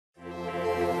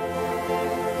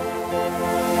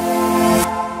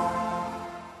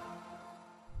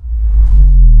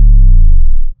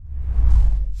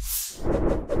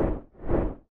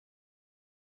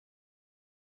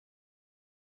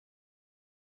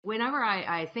whenever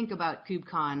I think about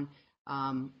KubeCon,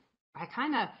 I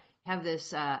kind of have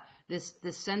this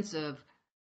sense of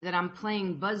that I'm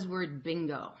playing buzzword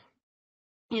bingo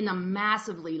in a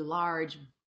massively large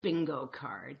bingo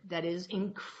card that is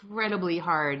incredibly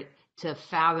hard to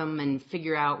fathom and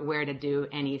figure out where to do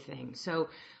anything. So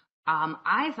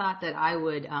I thought that I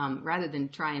would, rather than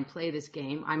try and play this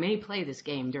game, I may play this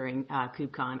game during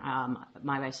KubeCon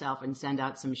myself and send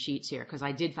out some sheets here because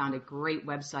I did found a great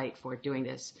website for doing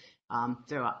this.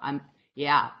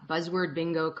 Yeah, buzzword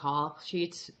bingo call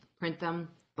sheets, print them,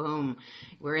 boom,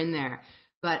 we're in there.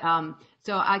 But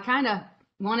so I kind of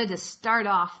wanted to start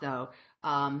off though,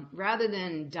 rather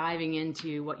than diving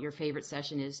into what your favorite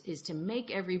session is to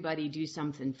make everybody do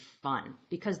something fun.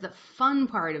 Because the fun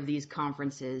part of these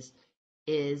conferences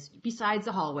is, besides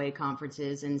the hallway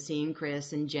conferences and seeing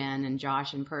Chris and Jen and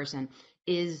Josh in person,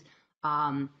 is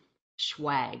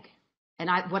swag. And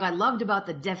what I loved about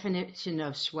the definition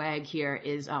of swag here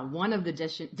is one of the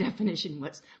definition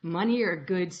was money or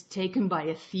goods taken by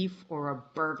a thief or a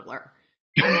burglar.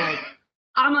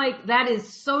 I'm like, that is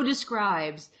so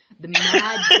describes the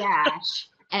mad dash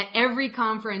at every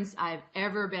conference I've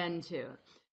ever been to.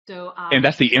 So, and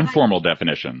that's the informal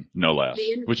definition, no less,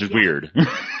 which is weird.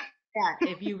 Yeah,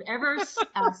 if you've ever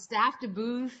staffed a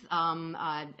booth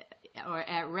or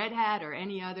at Red Hat or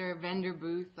any other vendor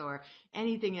booth or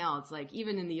anything else, like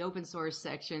even in the open source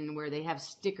section where they have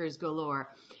stickers galore,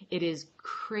 it is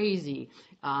crazy.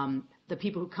 The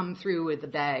people who come through with the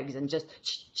bags and just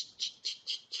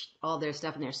all their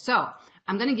stuff in there. So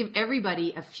I'm going to give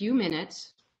everybody a few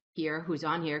minutes here who's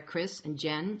on here, Chris and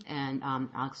Jen, and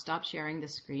I'll stop sharing the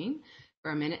screen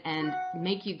for a minute and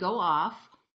make you go off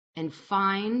and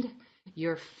find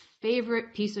your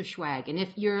favorite piece of swag. And if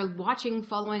you're watching,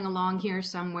 following along here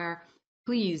somewhere,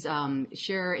 please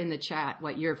share in the chat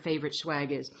what your favorite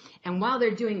swag is. And while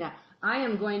they're doing that, I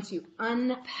am going to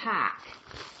unpack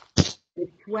the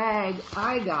swag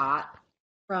I got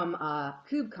from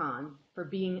KubeCon for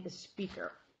being a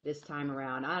speaker this time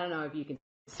around. I don't know if you can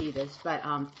see this, but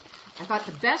I thought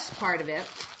the best part of it,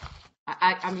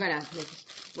 I'm gonna make,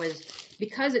 was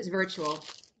because it's virtual,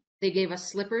 they gave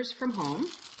us slippers from home.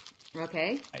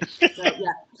 Okay. Nice. So,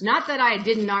 yeah, not that I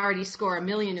didn't already score a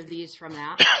million of these from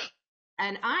that.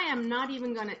 And I am not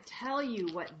even going to tell you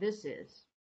what this is.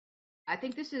 I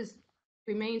think this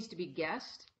remains to be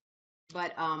guessed,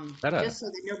 but just so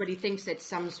that nobody thinks it's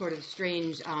some sort of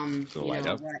strange,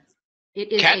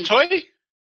 it is cat toy.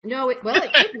 No, it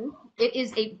couldn't. It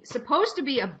is supposed to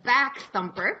be a back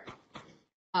thumper.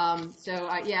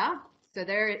 Yeah. So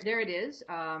there it is.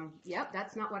 Yep,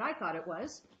 that's not what I thought it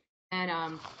was.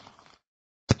 And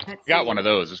got one of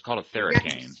those. It's called a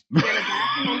Theracane.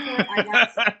 I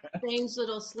got a strange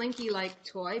little slinky-like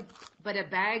toy, but a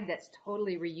bag that's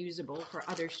totally reusable for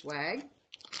other swag.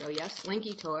 So yes,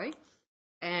 slinky toy.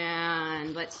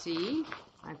 And let's see.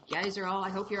 Guys are all. I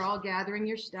hope you're all gathering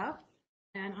your stuff.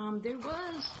 And there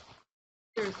was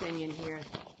another thing in here.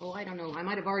 Oh, I don't know. I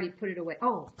might have already put it away.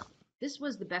 Oh. This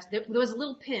was the best. There was a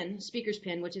little pin, speaker's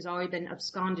pin, which has already been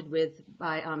absconded with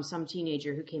by some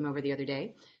teenager who came over the other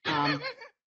day.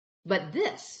 But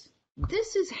this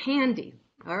is handy.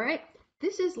 All right.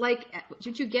 This is like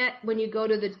what you get when you go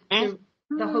to the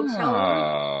hotel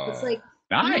room. It's like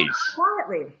nice.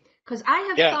 Quietly, because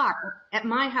I have thought at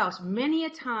my house many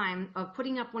a time of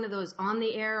putting up one of those on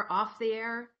the air, off the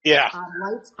air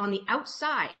lights on the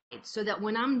outside, so that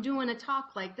when I'm doing a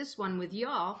talk like this one with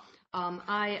y'all.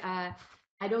 I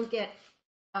don't get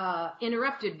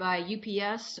interrupted by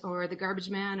UPS or the garbage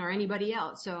man or anybody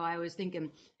else. So I was thinking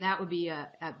that would be a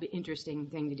interesting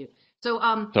thing to do. So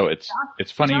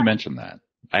it's funny you mentioned that.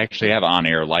 I actually have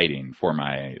on-air lighting for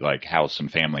my house and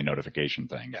family notification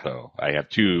thing. Yeah. So I have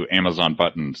 2 Amazon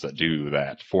buttons that do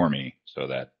that for me. So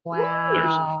that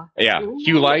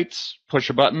hue lights, push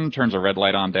a button, turns a red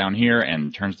light on down here,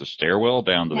 and turns the stairwell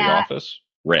down to the office.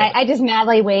 I just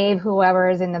madly wave whoever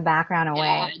is in the background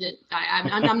away.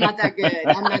 I'm not that good.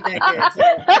 I'm not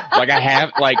that good. I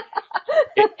have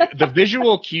the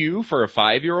visual cue for a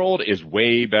 5-year-old is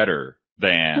way better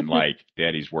than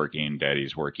daddy's working,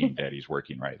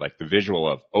 right? Like the visual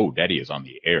of daddy is on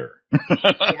the air. It's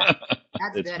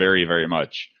better. Very, very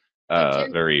much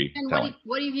very telling.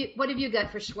 What have you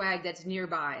got for swag that's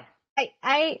nearby?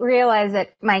 I realize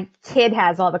that my kid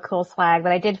has all the cool swag,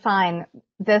 but I did find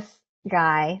this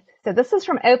guy. So this is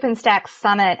from OpenStack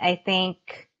Summit, I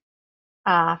think,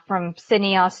 from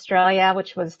Sydney, Australia,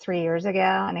 which was 3 years ago.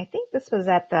 And I think this was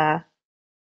at the,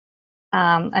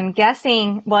 I'm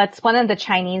guessing, well, it's one of the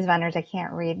Chinese vendors. I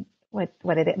can't read what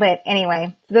it is, but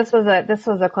anyway, this was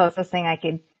the closest thing I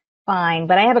could find,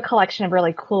 but I have a collection of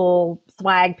really cool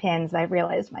swag pins. I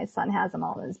realized my son has them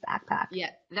all in his backpack.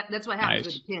 Yeah, that's what happens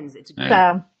with the pins. It's great.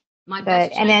 So, My but,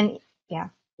 best and then, yeah.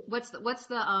 What's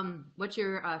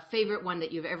your favorite one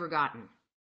that you've ever gotten?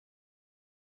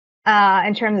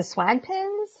 In terms of swag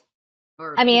pins?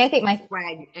 Or I mean, I think my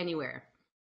swag anywhere.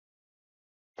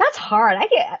 That's hard.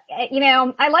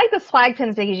 I like the swag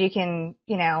pins because you can,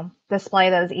 display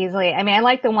those easily. I mean, I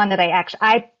like the one that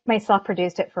I myself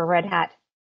produced it for Red Hat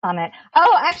Summit.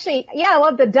 Oh, actually, yeah, I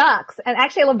love the ducks. And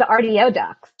actually, I love the RDO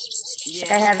ducks.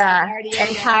 Yeah, I have an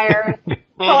entire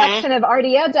collection of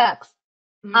RDO ducks.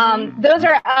 Those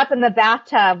are up in the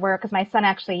bathtub because my son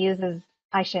actually uses,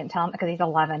 I shouldn't tell him because he's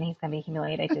 11. He's going to be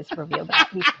humiliated. I just revealed that.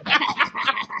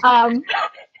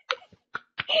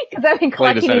 Because I've been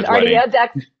collecting these RDO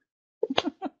ducks.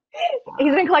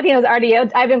 He's been collecting those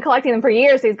RDO. I've been collecting them for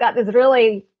years. So he's got this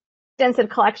really extensive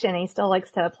collection. And he still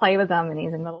likes to play with them, and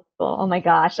he's in middle school. Oh my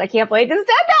gosh, I can't believe I just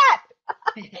said that.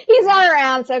 He's not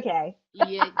around. It's okay.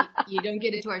 Yeah, you don't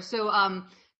get it too hard. So,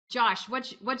 Josh,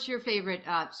 what's your favorite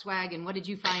swag, and what did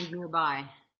you find nearby?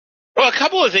 Well, a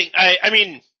couple of things. I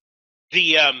mean,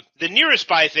 the nearest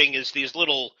by thing is these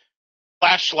little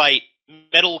flashlight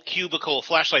metal cubicle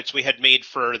flashlights we had made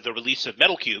for the release of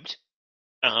Metal Cubed.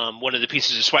 One of the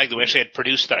pieces of swag that we actually had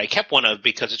produced that I kept one of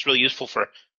because it's really useful for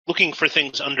looking for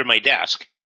things under my desk.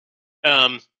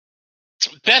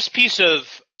 Best piece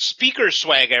of speaker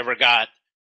swag I ever got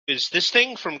is this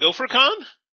thing from GopherCon.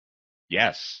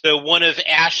 Yes. So one of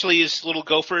Ashley's little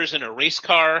gophers in a race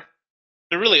car.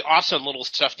 They're really awesome little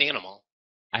stuffed animal.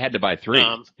 I had to buy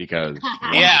 3 because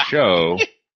one yeah. to show,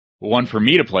 one for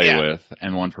me to play with,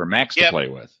 and one for Max to play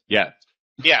with. Yeah.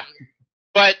 Yeah.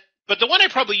 But the one I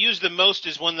probably use the most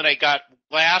is one that I got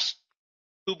last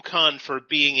KubeCon for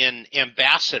being an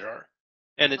ambassador,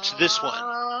 and it's this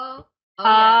one.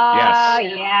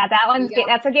 Yeah, that one's good.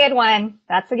 That's a good one.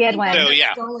 That's a good one. So,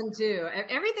 yeah. Stolen too.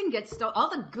 Everything gets stolen. All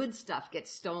the good stuff gets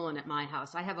stolen at my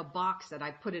house. I have a box that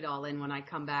I put it all in when I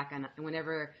come back, and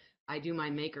whenever I do my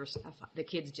maker stuff, the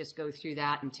kids just go through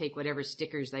that and take whatever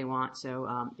stickers they want.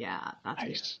 So yeah, that's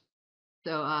nice.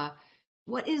 So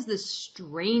what is the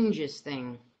strangest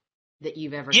thing that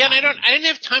you've ever gotten? And I didn't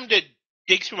have time to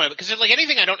dig through because like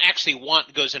anything I don't actually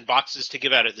want goes in boxes to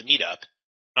give out at the meetup,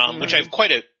 which I have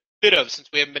quite a bit of since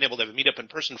we haven't been able to have a meetup in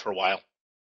person for a while.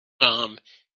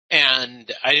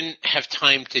 And I didn't have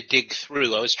time to dig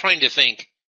through. I was trying to think.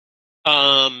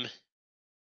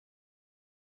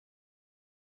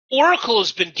 Oracle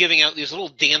has been giving out these little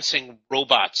dancing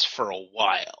robots for a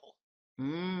while.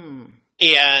 And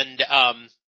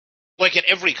like at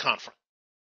every conference.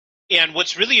 And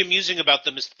what's really amusing about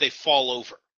them is that they fall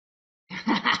over.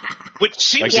 Which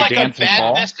seems like a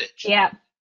bad message. Yeah.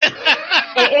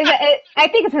 I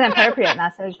think it's an appropriate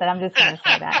message, but I'm just going to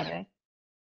say that anyway.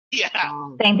 Yeah.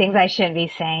 Saying things I shouldn't be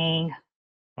saying.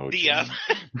 Like,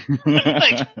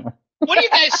 what are you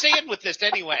guys saying with this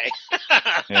anyway?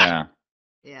 Yeah.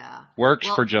 Yeah. Works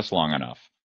for just long enough.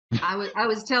 I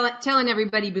was telling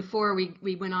everybody before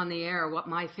we went on the air what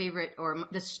my favorite or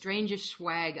the strangest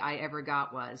swag I ever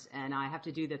got was, and I have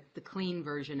to do the clean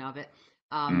version of it.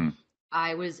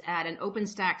 I was at an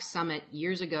OpenStack summit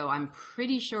years ago. I'm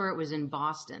pretty sure it was in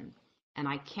Boston, and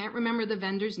I can't remember the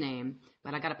vendor's name,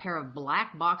 but I got a pair of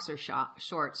black boxer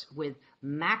shorts with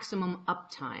maximum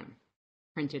uptime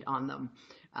printed on them.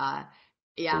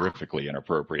 Yeah. Horrifically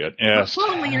inappropriate. Yes.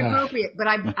 Totally inappropriate, but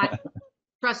I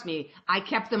trust me, I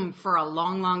kept them for a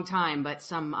long, long time, but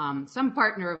some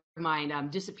partner of mine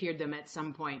disappeared them at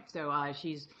some point. So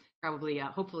she's probably,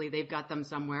 hopefully they've got them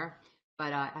somewhere.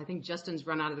 But I think Justin's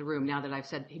run out of the room now that I've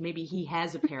said maybe he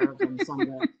has a pair of them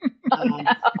somewhere.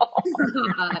 I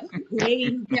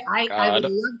would love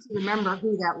to remember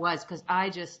who that was because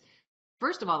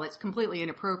first of all, it's completely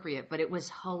inappropriate, but it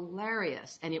was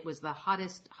hilarious. And it was the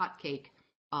hottest hotcake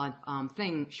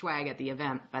swag at the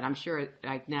event. But I'm sure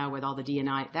like now with all the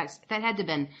D&I, that had to have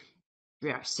been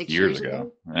 6 years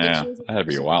ago. Yeah, that had to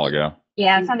be a while ago.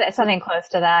 Yeah, something close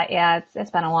to that. Yeah,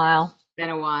 it's been a while. Been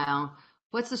a while.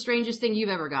 What's the strangest thing you've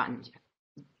ever gotten,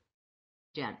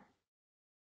 Jen?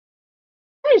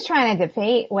 I'm just trying to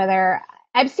debate whether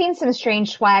I've seen some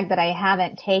strange swag that I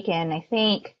haven't taken. I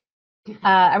think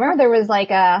I remember there was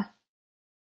like I'm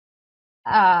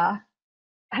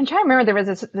trying to remember there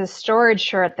was this storage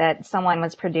shirt that someone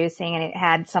was producing, and it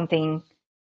had something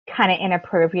kind of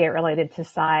inappropriate related to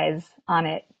size on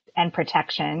it and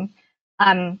protection.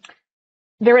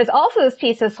 There was also this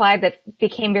piece of swag that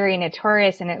became very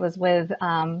notorious, and it was with,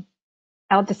 I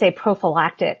want to say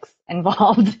prophylactics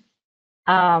involved.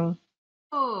 That's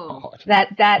probably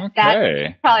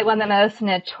one of the most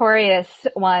notorious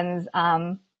ones.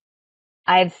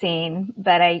 I've seen,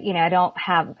 but I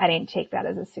didn't take that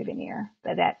as a souvenir,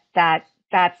 but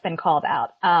that's been called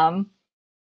out.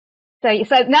 So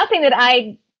nothing that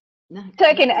I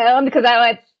took and owned because I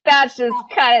went, that's just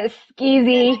kind of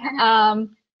skeezy.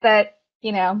 But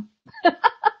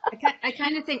I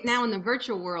kind of think now in the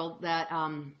virtual world that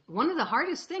one of the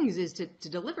hardest things is to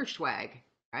deliver swag,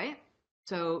 right?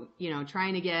 So,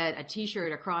 trying to get a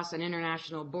T-shirt across an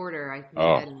international border, we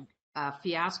had a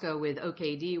fiasco with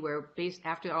OKD where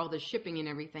after all the shipping and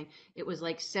everything, it was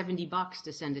like $70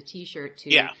 to send a T-shirt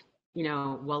to,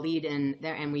 Waleed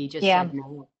and we just said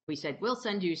no. We said, we'll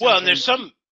send you something. Well, and there's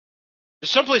some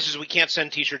places we can't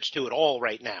send T-shirts to at all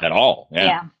right now. At all,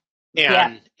 yeah.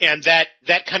 And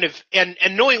that kind of and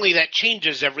knowingly that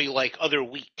changes every other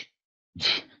week.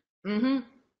 Mm-hmm.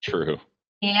 True.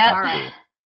 Yeah.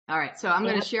 All right. So I'm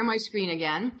going to share my screen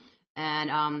again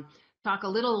and talk a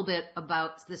little bit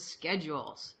about the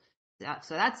schedules.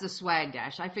 So that's the swag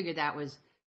dash. I figured that was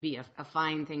be a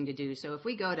fine thing to do. So if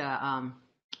we go to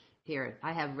here,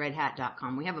 I have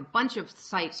redhat.com. We have a bunch of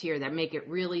sites here that make it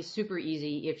really super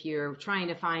easy if you're trying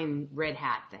to find Red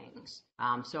Hat things.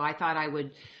 So I thought I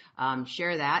would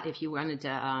share that if you wanted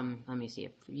to, let me see,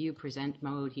 if view present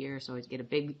mode here, so it's get a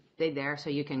big there, so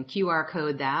you can QR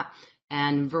code that.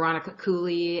 And Veronica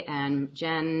Cooley and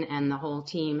Jen and the whole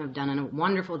team have done a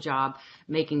wonderful job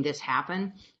making this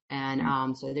happen.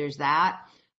 And so there's that.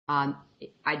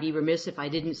 I'd be remiss if I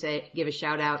didn't give a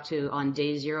shout out to on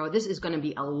day 0. This is going to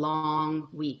be a long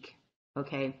week.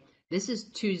 Okay, this is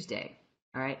Tuesday.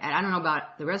 All right, and I don't know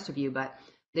about the rest of you, but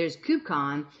there's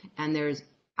KubeCon and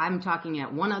I'm talking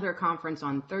at one other conference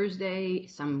on Thursday,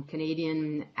 some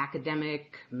Canadian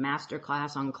academic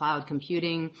masterclass on cloud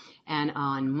computing, and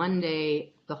on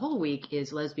Monday, the whole week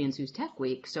is Lesbians Who's Tech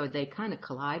Week, so they kind of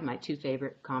collide, my two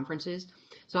favorite conferences.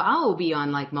 So I will be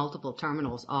on multiple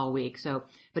terminals all week. So,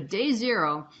 but day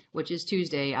 0, which is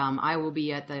Tuesday, I will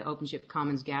be at the OpenShift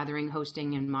Commons Gathering,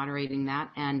 hosting and moderating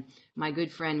that, and my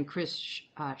good friend Chris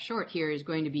Short here is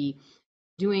going to be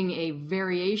doing a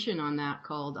variation on that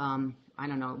called I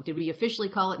don't know, did we officially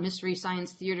call it Mystery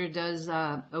Science Theater does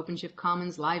OpenShift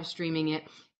Commons, live streaming it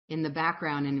in the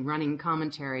background and running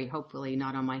commentary, hopefully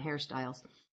not on my hairstyles.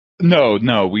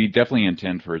 No, we definitely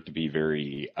intend for it to be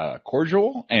very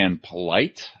cordial and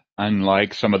polite,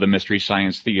 unlike some of the Mystery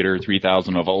Science Theater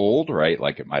 3000 of old, right?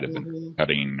 Like it might have been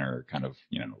cutting or kind of,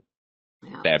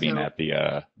 stabbing at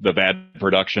the bad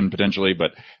production potentially,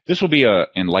 but this will be a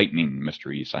enlightening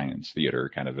Mystery Science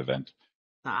Theater kind of event.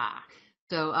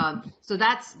 So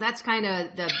that's kind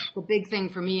of the big thing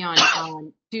for me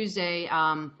on Tuesday.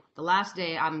 The last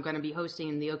day I'm going to be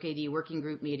hosting the OKD working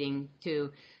group meeting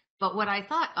too. But what I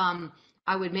thought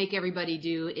I would make everybody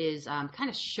do is kind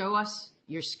of show us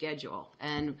your schedule.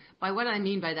 And by what I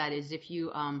mean by that is if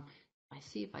you, I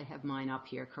see if I have mine up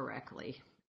here correctly.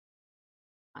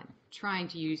 I'm trying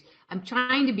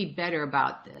to be better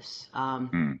about this.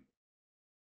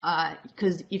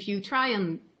 Because if you try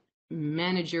and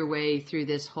manage your way through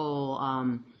this whole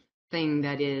thing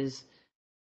that is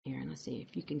here, let's see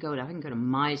if you can I can go to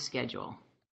my schedule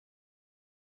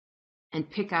and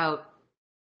pick out.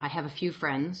 I have a few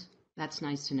friends. That's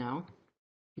nice to know.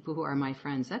 People who are my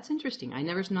friends. That's interesting. I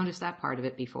never noticed that part of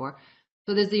it before.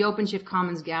 So there's the OpenShift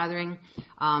Commons Gathering,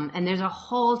 and there's a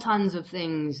whole tons of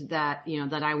things that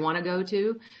that I want to go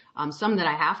to. Some that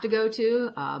I have to go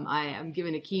to. I am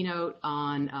giving a keynote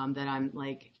on that. I'm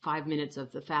like 5 minutes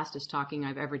of the fastest talking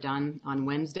I've ever done on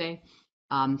Wednesday.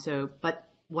 But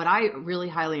what I really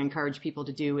highly encourage people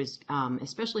to do is,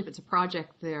 especially if it's a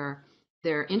project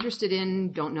they're interested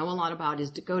in, don't know a lot about,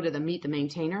 is to go to the Meet the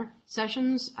Maintainer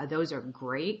sessions. Those are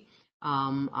great.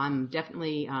 I'm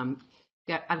definitely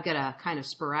I've got a kind of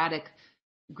sporadic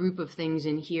group of things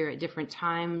in here at different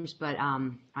times, but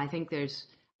I think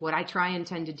what I try and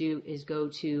tend to do is go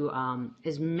to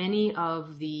as many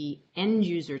of the end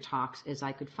user talks as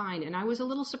I could find. And I was a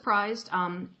little surprised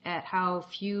at how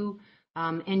few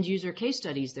end user case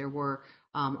studies there were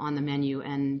on the menu.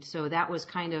 And so that was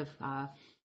kind of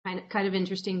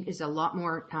interesting. Is a lot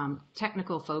more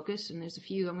technical focus, and there's a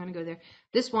few. I'm going to go there.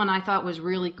 This one I thought was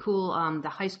really cool. The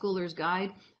High Schooler's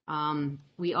Guide.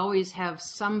 We always have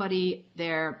somebody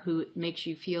there who makes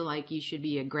you feel like you should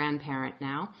be a grandparent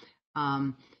now.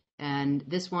 And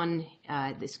this one,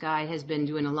 this guy has been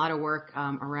doing a lot of work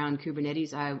around Kubernetes.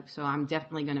 So I'm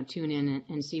definitely going to tune in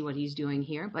and see what he's doing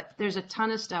here. But there's a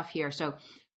ton of stuff here. So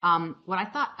what I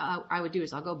thought I would do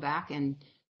is I'll go back and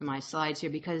my slides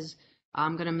here because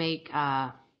I'm going to make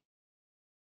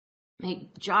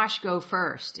Josh go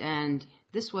first. And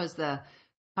this was the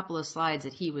couple of slides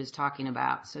that he was talking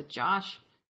about. So Josh.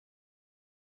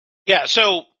 Yeah,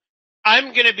 so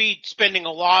I'm going to be spending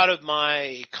a lot of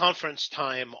my conference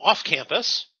time off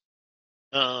campus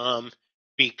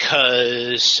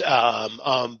because,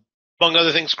 among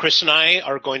other things, Chris and I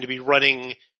are going to be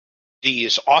running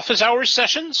these office hours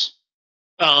sessions.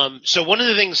 So one of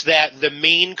the things that the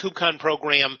main KubeCon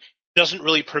program doesn't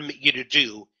really permit you to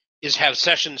do is have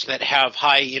sessions that have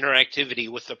high interactivity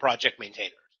with the project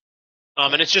maintainers.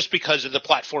 And it's just because of the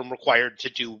platform required to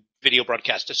do video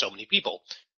broadcast to so many people.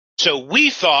 So we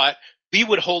thought we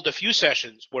would hold a few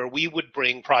sessions where we would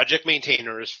bring project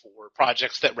maintainers for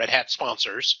projects that Red Hat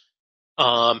sponsors,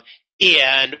 or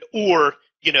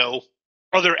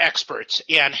other experts,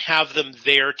 and have them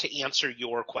there to answer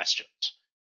your questions.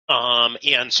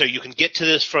 And so you can get to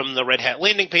this from the Red Hat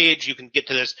landing page. You can get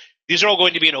to this. These are all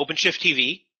going to be in OpenShift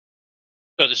TV.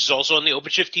 So this is also on the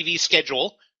OpenShift TV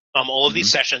schedule. All of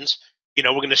these sessions. We're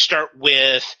going to start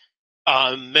with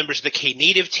members of the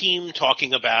Knative team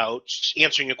talking about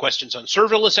answering your questions on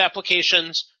serverless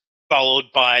applications, followed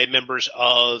by members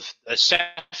of the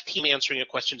Ceph team answering your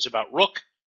questions about Rook.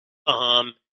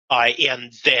 And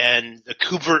then the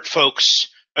KubeVirt folks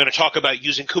are going to talk about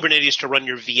using Kubernetes to run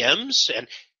your VMs. And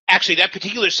actually, that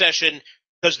particular session,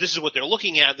 because this is what they're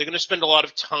looking at, they're going to spend a lot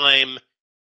of time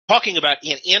talking about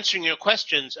and answering your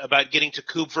questions about getting to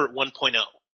KubeVirt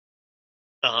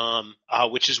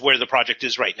 1.0, which is where the project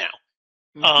is right now.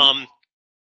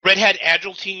 Red Hat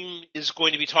Agile team is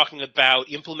going to be talking about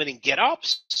implementing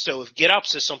GitOps. So if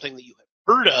GitOps is something that you have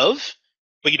heard of,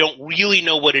 but you don't really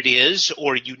know what it is,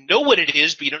 or you know what it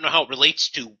is, but you don't know how it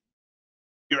relates to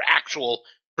your actual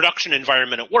production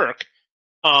environment at work,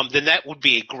 then that would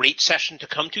be a great session to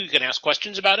come to. You can ask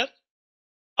questions about it.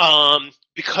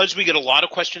 Because we get a lot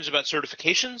of questions about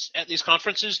certifications at these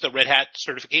conferences, the Red Hat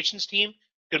certifications team is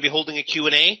going to be holding a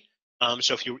Q&A.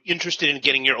 So if you're interested in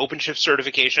getting your OpenShift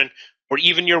certification or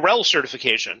even your RHEL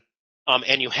certification,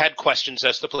 and you had questions,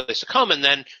 that's the place to come. And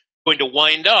then going to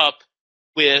wind up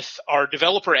with our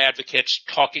developer advocates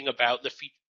talking about the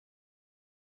features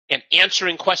and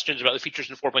answering questions about the features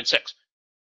in 4.6.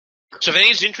 So if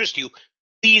any of these interest you,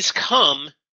 please come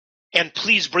and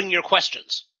please bring your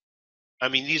questions. I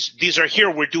mean, these are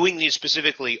here. We're doing these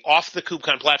specifically off the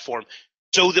KubeCon platform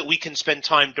so that we can spend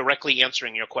time directly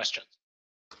answering your questions.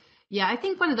 Yeah, I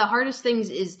think one of the hardest things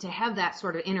is to have that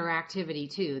sort of interactivity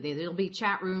too. There'll be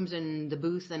chat rooms and the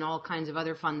booth and all kinds of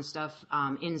other fun stuff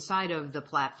inside of the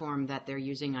platform that they're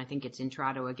using. I think it's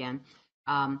Intrado again.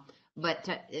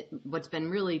 What's been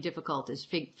really difficult is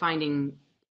finding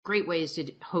great ways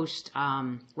to host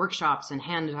workshops and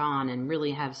hands-on and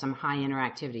really have some high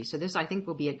interactivity. So this, I think,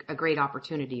 will be a great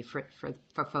opportunity for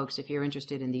folks if you're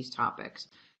interested in these topics.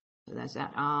 So that's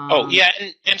that. Oh, yeah,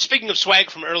 and speaking of swag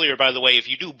from earlier, by the way, if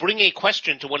you do bring a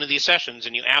question to one of these sessions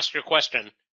and you ask your question,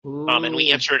 and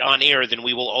we answer it on air, then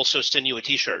we will also send you a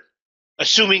T-shirt,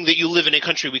 assuming that you live in a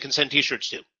country we can send T-shirts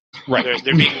to. Right.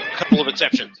 There being a couple of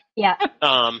exceptions. Yeah.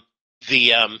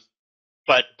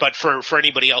 But for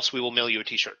anybody else, we will mail you a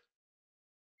T-shirt.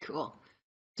 Cool.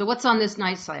 So what's on this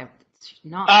nice slide?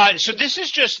 So this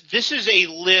is a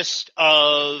list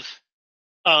of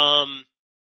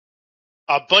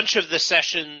a bunch of the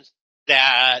sessions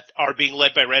that are being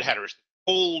led by Red Hatters.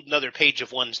 Whole another page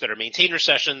of ones that are maintainer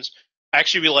sessions. I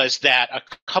actually realized that a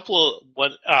couple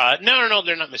of no,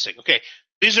 they're not missing. Okay,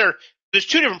 there's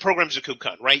two different programs of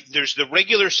KubeCon, right? There's the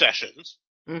regular sessions,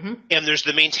 and there's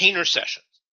the maintainer sessions.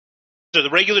 So the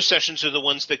regular sessions are the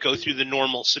ones that go through the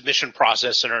normal submission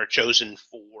process and are chosen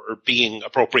for being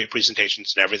appropriate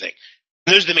presentations and everything.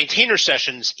 And there's the maintainer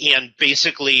sessions, and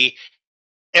basically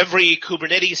every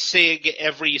Kubernetes SIG,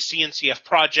 every CNCF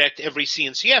project, every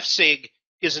CNCF SIG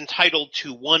is entitled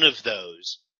to one of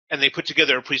those, and they put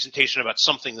together a presentation about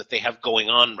something that they have going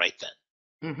on right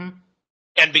then.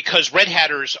 And because Red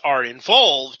Hatters are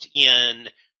involved in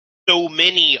so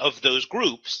many of those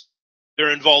groups,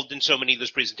 they're involved in so many of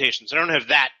those presentations. I don't have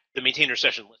the maintainer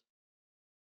session list.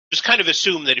 Just kind of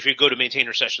assume that if you go to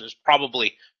maintainer session, there's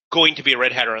probably going to be a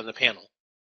Red Hatter on the panel.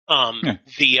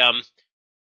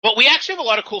 But we actually have a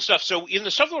lot of cool stuff. So in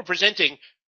the stuff that we're presenting,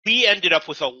 we ended up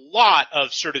with a lot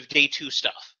of sort of day two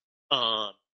stuff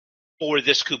for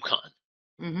this KubeCon.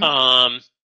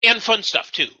 And fun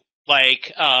stuff too.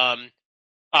 Like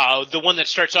the one that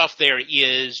starts off there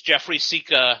is Jeffrey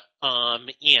Sika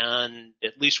and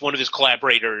at least one of his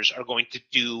collaborators are going to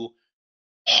do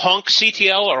Honk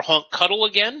CTL or Honk Cuddle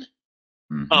again.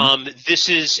 This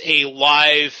is a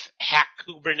live hack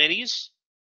Kubernetes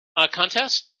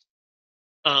contest.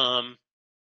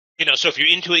 So if you're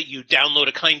into it, you download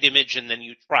a kind image and then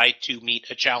you try to meet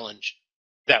a challenge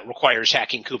that requires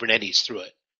hacking Kubernetes through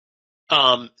it.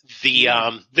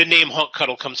 The name Honk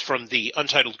Cuddle comes from the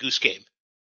Untitled Goose Game.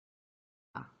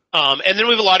 And then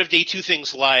we have a lot of day 2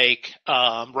 things like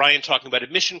Ryan talking about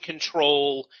admission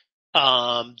control,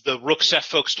 the Rook-Ceph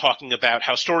folks talking about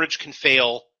how storage can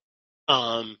fail,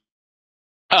 our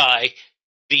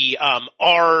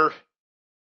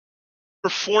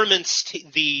performance,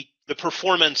 the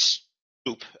performance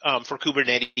group for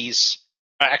Kubernetes,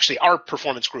 actually our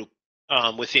performance group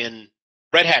within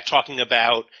Red Hat talking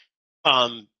about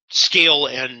scale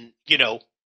and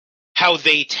how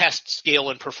they test scale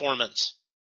and performance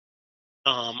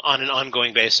on an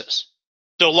ongoing basis.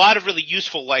 So a lot of really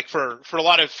useful, like for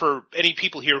any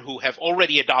people here who have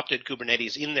already adopted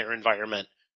Kubernetes in their environment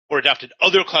or adopted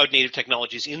other cloud native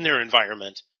technologies in their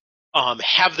environment,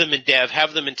 have them in dev,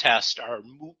 have them in test, are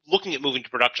looking at moving to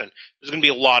production. There's going to be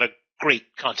a lot of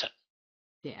great content.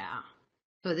 Yeah.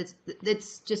 So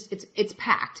it's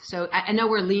packed. So I know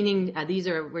we're leaning.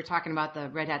 We're talking about the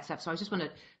Red Hat stuff. So I just want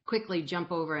to quickly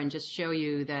jump over and just show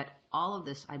you that all of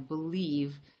this, I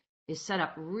believe, is set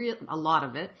up. A lot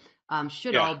of it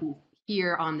should all be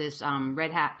here on this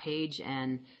Red Hat page.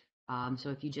 And so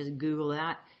if you just Google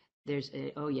that,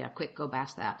 quick, go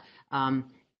past that.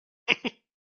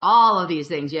 All of these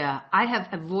things, yeah. I have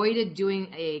avoided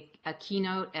doing a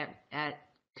keynote at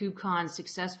KubeCon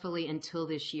successfully until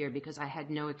this year because I had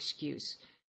no excuse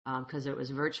because it was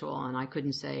virtual and I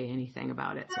couldn't say anything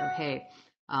about it. So hey,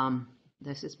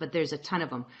 but there's a ton of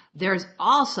them. There's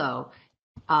also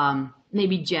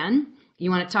maybe Jen, you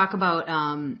want to talk about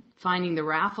finding the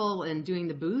raffle and doing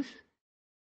the booth?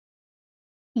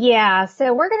 Yeah,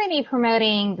 so we're going to be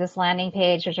promoting this landing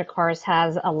page, which of course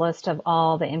has a list of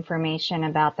all the information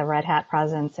about the Red Hat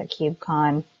presence at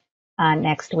KubeCon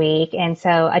next week. And so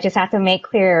I just have to make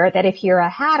clear that if you're a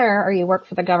Hatter or you work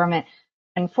for the government,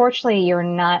 unfortunately, you're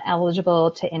not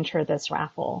eligible to enter this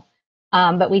raffle.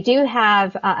 But we do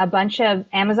have a bunch of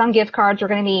Amazon gift cards we're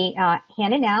going to be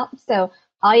handing out. So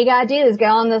all you got to do is go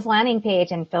on this landing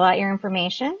page and fill out your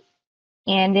information.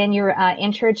 And then you're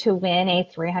entered to win a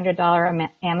 $300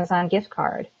 Amazon gift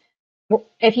card.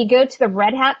 If you go to the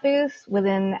Red Hat booth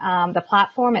within the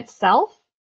platform itself,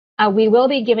 we will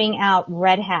be giving out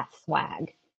Red Hat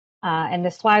swag. And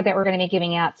the swag that we're going to be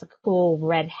giving out is a cool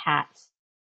Red Hat.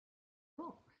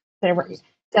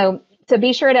 So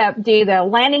be sure to do the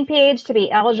landing page to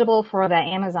be eligible for the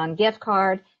Amazon gift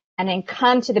card, and then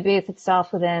come to the booth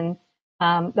itself within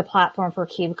the platform for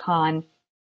KubeCon.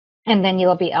 And then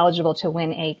you'll be eligible to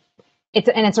win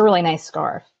it's a really nice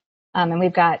scarf. And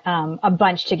we've got a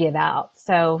bunch to give out.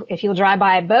 So if you'll drive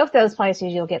by both those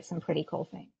places, you'll get some pretty cool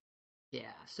things.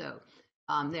 Yeah, so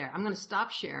there, I'm going to stop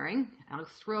sharing. I'll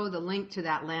throw the link to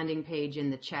that landing page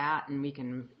in the chat and we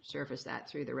can surface that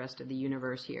through the rest of the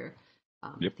universe here.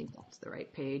 Yep. I think that's the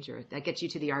right page, or that gets you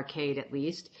to the arcade at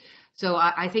least. So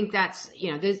I think that's,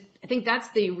 I think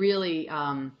that's the really,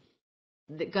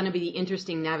 going to be the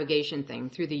interesting navigation thing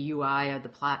through the UI of the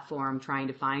platform, trying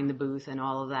to find the booth and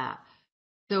all of that.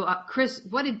 So Chris,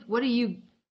 what are you,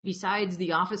 besides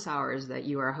the office hours that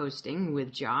you are hosting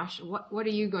with Josh, what are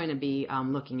you going to be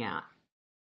looking at?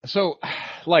 So,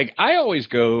 like, I always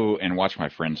go and watch my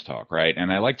friends talk, right?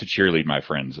 And I like to cheerlead my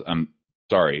friends. I'm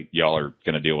sorry, y'all are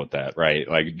going to deal with that, right?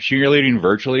 Like, cheerleading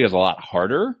virtually is a lot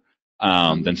harder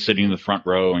than sitting in the front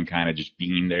row and kind of just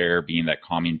being there, being that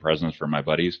calming presence for my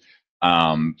buddies.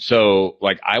 So,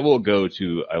 like, I will go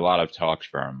to a lot of talks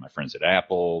from my friends at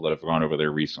Apple that have gone over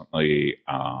there recently.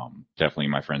 Definitely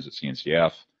my friends at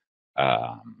CNCF.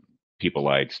 People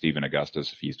like Stephen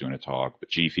Augustus, if he's doing a talk, but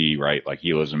Jiffy, right? Like,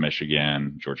 he lives in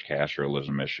Michigan. George Castro lives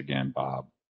in Michigan. Bob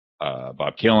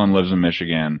Killen lives in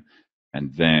Michigan.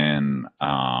 And then,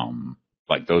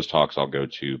 like, those talks I'll go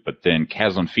to. But then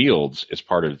Caslin Fields is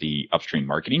part of the upstream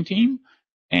marketing team.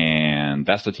 And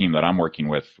that's the team that I'm working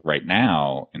with right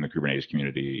now in the Kubernetes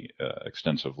community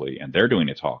extensively. And they're doing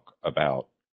a talk about,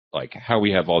 like, how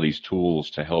we have all these tools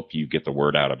to help you get the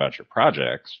word out about your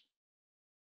projects.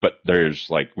 But there's,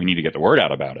 like, we need to get the word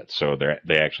out about it. So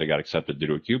they actually got accepted to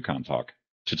do a KubeCon talk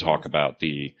to talk about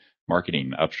the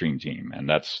marketing upstream team. And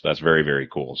that's very, very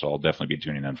cool. So I'll definitely be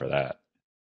tuning in for that.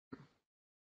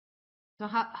 So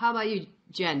how about you,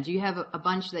 Jen? Do you have a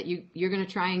bunch that you're going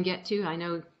to try and get to? I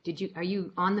know, are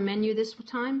you on the menu this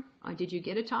time? Or did you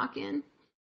get a talk in?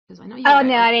 Because I know you. Oh,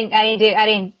 no, I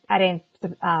didn't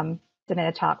submit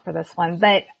a talk for this one,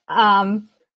 but I'm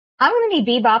going to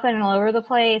be bebopping all over the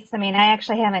place. I mean, I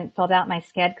actually haven't filled out my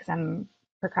sched because I'm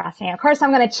procrastinating. Of course,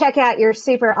 I'm going to check out your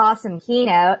super awesome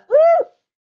keynote. Woo!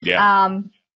 Yeah.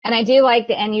 And I do like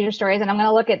the end user stories, and I'm going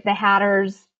to look at the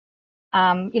Hatters.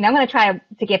 I'm going to try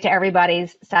to get to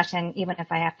everybody's session, even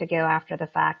if I have to go after the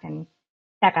fact and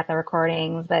check out the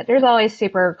recordings. But there's always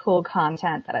super cool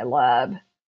content that I love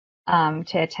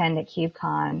to attend at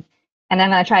KubeCon. and then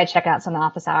I'm going to try to check out some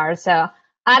office hours. So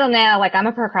I don't know, like I'm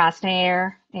a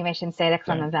procrastinator. Maybe I shouldn't say that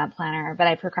because I'm an event planner, but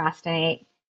I procrastinate.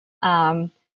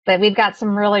 But we've got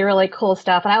some really, really cool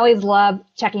stuff. And I always love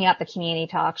checking out the community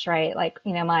talks, right? Like,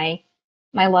 you know, my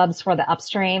love's for the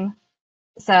upstream.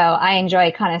 So I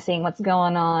enjoy kind of seeing what's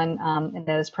going on in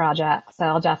those projects. So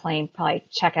I'll definitely probably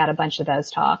check out a bunch of those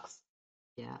talks.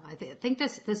 Yeah, I think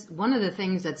this one of the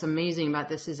things that's amazing about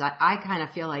this is I kind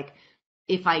of feel like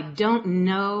if I don't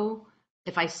know,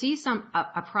 if I see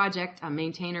a project, a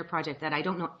maintainer project that I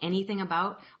don't know anything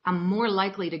about, I'm more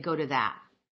likely to go to that.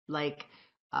 Like,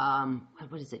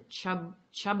 what is it,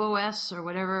 ChubOS or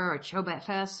whatever, or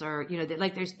ChubFS, or you know,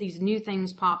 like there's these new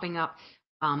things popping up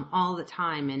all the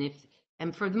time,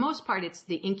 and for the most part, it's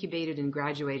the incubated and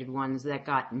graduated ones that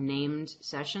got named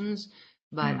sessions,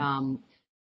 but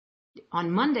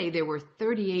on Monday, there were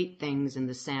 38 things in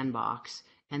the sandbox.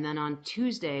 And then on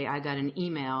Tuesday, I got an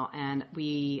email and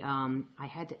I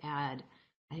had to add,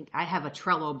 I think I have a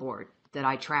Trello board that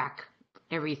I track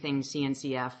everything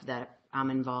CNCF that I'm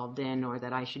involved in or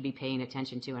that I should be paying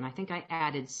attention to. And I think I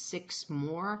added 6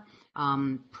 more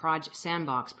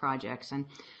sandbox projects. And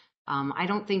I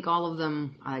don't think all of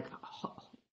them, like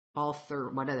all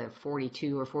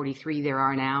 42 or 43 there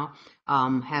are now,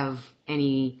 have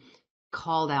any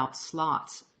called out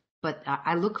slots, but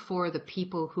I look for the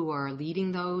people who are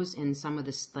leading those in some of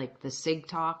the like the SIG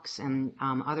talks and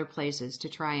other places to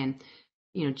try and,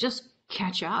 you know, just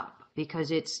catch up,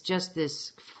 because it's just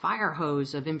this fire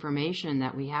hose of information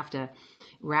that we have to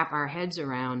wrap our heads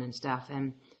around and stuff.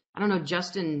 And I don't know,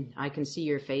 Justin, I can see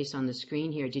your face on the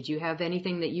screen here. Did you have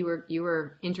anything that you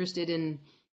were interested in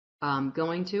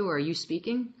going to, or are you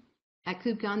speaking at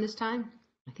KubeCon this time?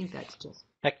 I think that's just.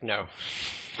 Heck no.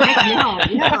 Heck no.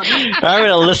 Yeah, I'm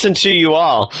gonna listen to you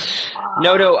all.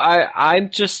 No,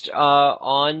 I'm just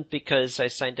on because I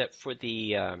signed up for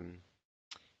the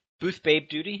booth babe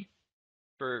duty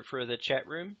for the chat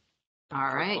room.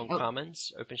 All right. On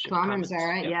Commons, OpenShift Commons. All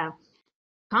right. Yep. Yeah.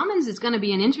 Commons is going to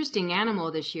be an interesting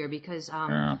animal this year because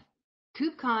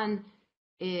KubeCon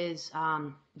is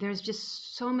there's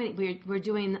just so many. We're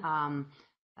doing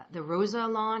the Rosa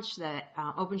launch, that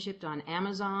OpenShift on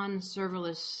Amazon,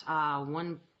 serverless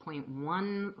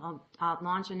 1.1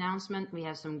 launch announcement. We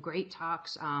have some great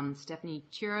talks. Stephanie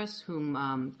Chiras,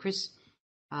 whom Chris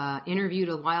interviewed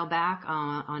a while back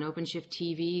on OpenShift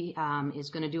TV, is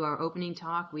going to do our opening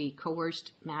talk. We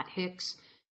coerced Matt Hicks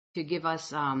to give us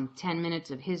 10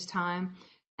 minutes of his time.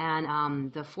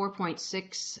 And the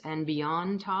 4.6 and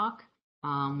beyond talk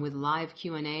with live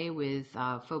Q&A with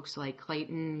folks like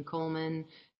Clayton Coleman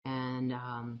and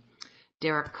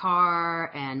Derek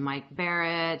Carr and Mike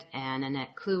Barrett and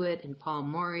Annette Cluett and Paul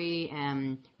Morey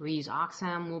and Reese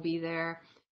Oxham will be there.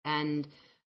 And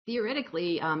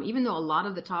theoretically, even though a lot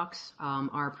of the talks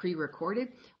are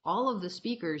pre-recorded, all of the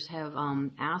speakers have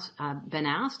been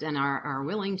asked and are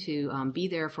willing to be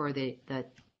there for the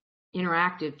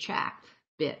interactive chat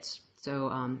bits.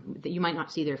 So that you might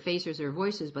not see their faces or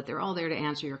voices, but they're all there to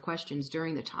answer your questions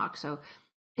during the talk. So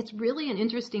it's really an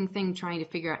interesting thing trying to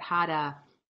figure out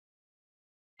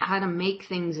how to make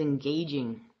things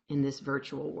engaging in this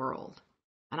virtual world.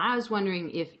 And I was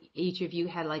wondering if each of you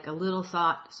had like a little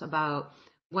thoughts about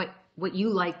what you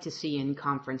like to see in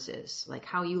conferences, like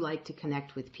how you like to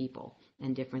connect with people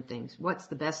and different things. What's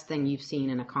the best thing you've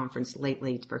seen in a conference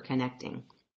lately for connecting?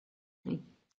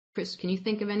 Chris, can you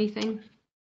think of anything?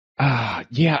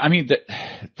 Yeah, I mean,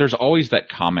 there's always that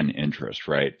common interest,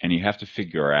 right? And you have to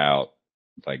figure out,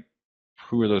 like,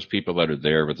 who are those people that are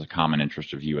there with a common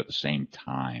interest of you at the same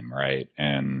time, right?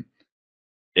 And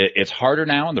it's harder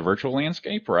now in the virtual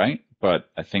landscape, right? But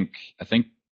I think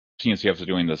CNCF is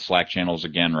doing the Slack channels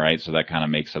again, right? So that kind of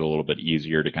makes it a little bit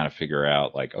easier to kind of figure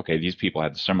out, like, okay, these people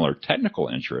have similar technical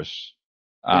interests,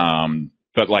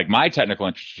 but like my technical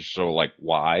interests are so like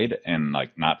wide and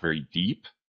like not very deep.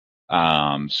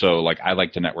 So like I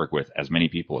like to network with as many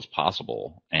people as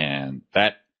possible, and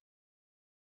that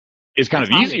is kind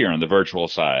of easier on the virtual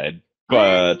side.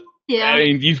 But yeah, I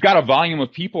mean, you've got a volume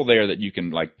of people there that you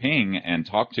can like ping and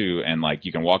talk to, and like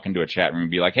you can walk into a chat room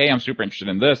and be like, hey, I'm super interested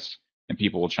in this, and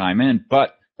people will chime in,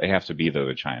 but they have to be there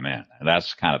to chime in. And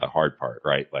that's kind of the hard part,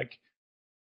 right? Like,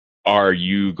 are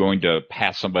you going to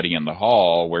pass somebody in the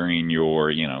hall wearing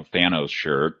your, Thanos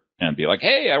shirt and be like,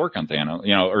 hey, I work on Thanos,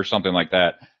 or something like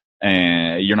that?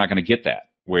 And you're not going to get that.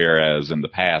 Whereas in the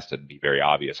past, it'd be very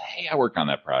obvious, hey, I work on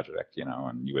that project,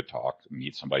 and you would talk,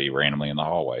 meet somebody randomly in the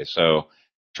hallway. So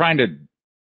trying to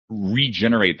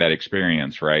regenerate that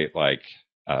experience, right? Like,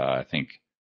 I think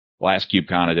last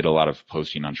KubeCon, I did a lot of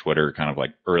posting on Twitter kind of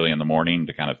like early in the morning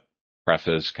to kind of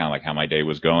preface kind of like how my day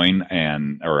was going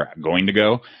or going to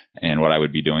go and what I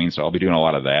would be doing. So I'll be doing a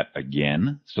lot of that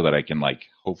again so that I can like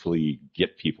hopefully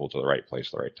get people to the right place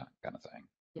at the right time kind of thing.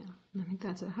 Yeah, I think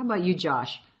that's it. How about you,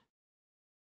 Josh?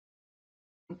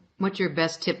 What's your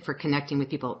best tip for connecting with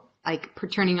people? Like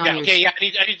turning on your... Okay, yeah. I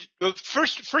need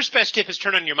first best tip is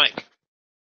turn on your mic.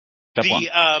 Step one.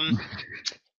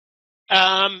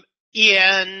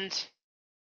 And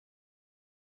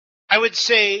I would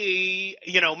say,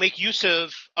 make use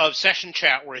of session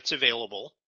chat where it's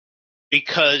available,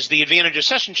 because the advantage of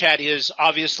session chat is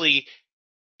obviously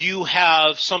you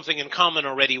have something in common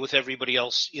already with everybody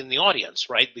else in the audience,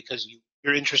 right? Because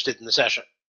you're interested in the session.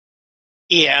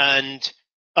 And,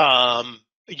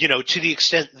 to the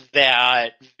extent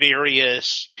that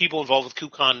various people involved with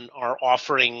KubeCon are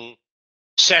offering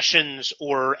sessions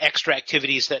or extra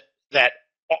activities that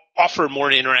offer more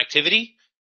interactivity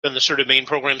than the sort of main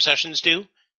program sessions do,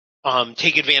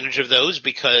 take advantage of those,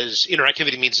 because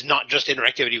interactivity means not just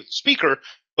interactivity with the speaker,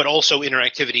 but also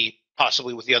interactivity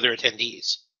possibly with the other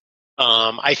attendees.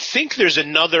 I think there's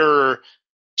another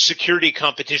security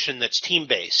competition that's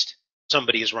team-based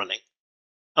somebody is running.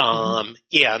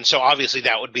 Yeah, and so obviously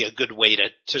that would be a good way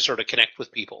to sort of connect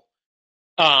with people.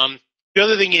 The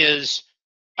other thing is,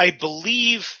 I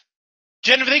believe,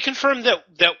 Jen, have they confirmed that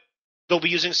they'll be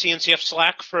using CNCF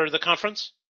Slack for the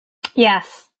conference?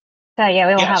 Yes. So yeah,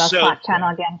 we will have a Slack channel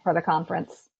again for the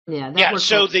conference. Yeah.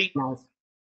 So the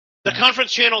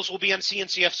conference channels will be on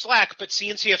CNCF Slack, but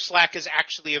CNCF Slack is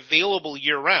actually available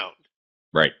year-round.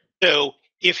 Right. So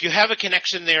if you have a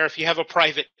connection there, if you have a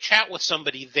private chat with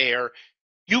somebody there,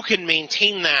 you can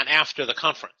maintain that after the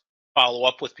conference, follow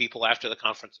up with people after the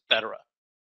conference, et cetera.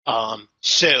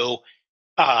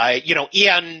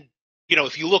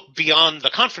 If you look beyond the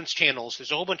conference channels,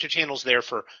 there's a whole bunch of channels there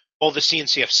for all the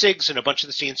CNCF SIGs and a bunch of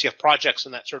the CNCF projects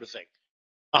and that sort of thing.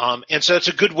 And so it's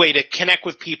a good way to connect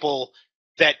with people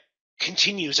that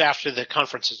continues after the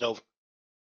conference is over.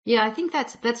 Yeah, I think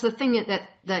that's the thing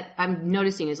that I'm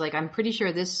noticing is, like, I'm pretty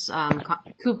sure this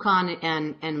KubeCon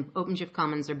and OpenShift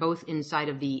Commons are both inside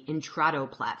of the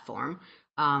Intrado platform,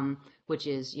 which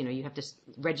is, you have to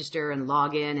register and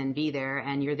log in and be there,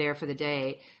 and you're there for the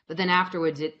day. But then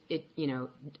afterwards, it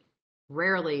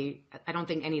rarely, I don't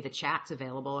think any of the chat's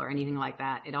available or anything like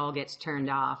that. It all gets turned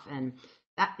off, and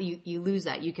that you lose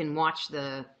that. You can watch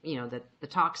the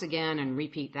talks again and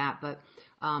repeat that, but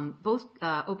both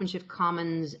OpenShift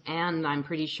Commons and I'm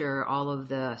pretty sure all of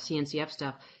the CNCF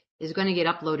stuff is going to get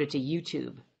uploaded to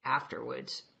YouTube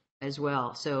afterwards as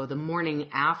well. So the morning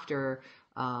after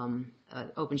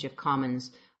OpenShift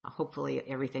Commons, hopefully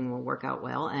everything will work out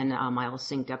well, and I'll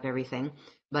sync up everything.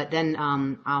 But then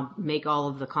I'll make all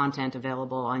of the content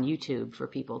available on YouTube for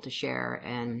people to share,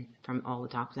 and from all the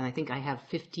talks. And I think I have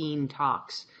 15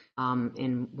 talks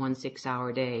in 1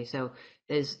 6-hour day. So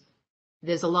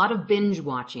there's a lot of binge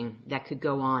watching that could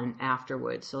go on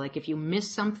afterwards. So like if you miss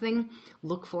something,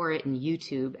 look for it in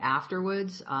YouTube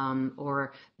afterwards,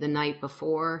 or the night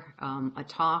before a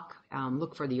talk.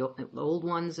 Look for the old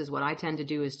ones is what I tend to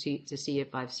do, is to see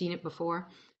if I've seen it before.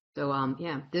 So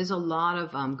yeah, there's a lot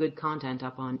of good content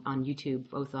up on YouTube,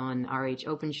 both on RH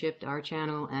OpenShift, our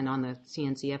channel, and on the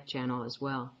CNCF channel as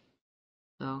well.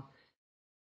 So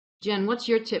Jen, what's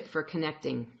your tip for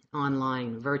connecting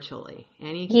online virtually?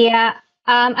 Any? Yeah.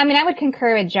 I would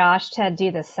concur with Josh to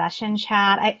do the session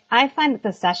chat. I find that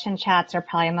the session chats are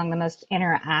probably among the most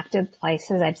interactive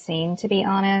places I've seen, to be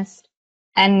honest.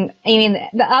 And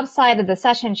the upside of the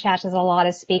session chat is a lot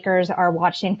of speakers are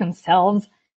watching themselves,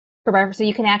 so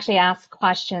you can actually ask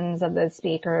questions of the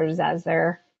speakers as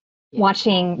they're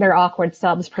watching their awkward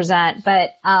subs present.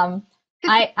 But I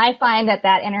find that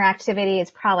interactivity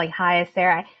is probably highest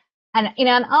there. And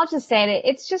I'll just say that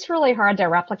it's just really hard to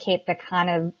replicate the kind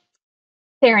of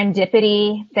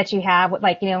serendipity that you have,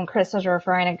 like, when Chris was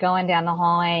referring to going down the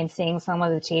hallway and seeing someone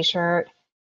with a t-shirt,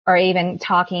 or even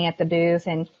talking at the booth.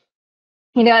 And,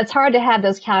 it's hard to have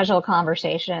those casual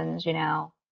conversations, and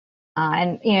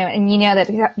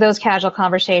that those casual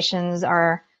conversations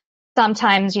are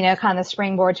sometimes, kind of the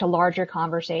springboard to larger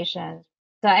conversations.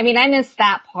 So, I miss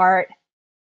that part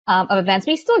of events.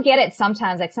 We still get it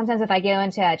sometimes. Like sometimes if I go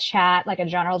into a chat, like a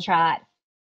general chat,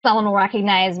 someone will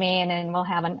recognize me, and then we'll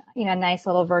have a nice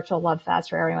little virtual love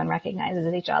fest where everyone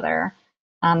recognizes each other.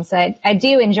 So I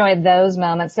do enjoy those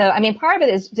moments. So part of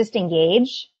it is just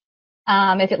engage.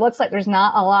 If it looks like there's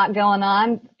not a lot going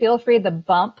on, feel free to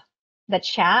bump the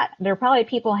chat. There are probably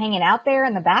people hanging out there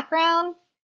in the background.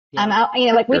 Yeah.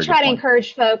 We try to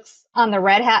encourage folks on the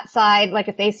Red Hat side, like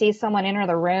if they see someone enter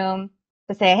the room,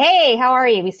 to say, "Hey, how are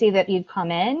you? We see that you've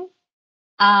come in."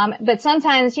 But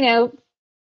sometimes,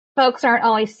 folks aren't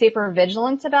always super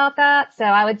vigilant about that. So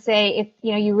I would say if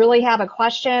you really have a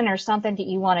question or something that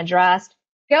you want addressed,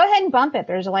 go ahead and bump it.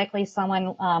 There's likely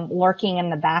someone lurking in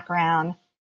the background.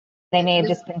 They may have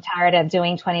just been tired of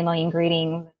doing 20 million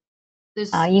greetings.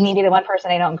 You may be the one person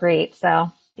they don't greet.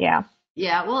 So yeah.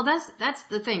 Yeah, well, that's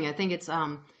the thing. I think it's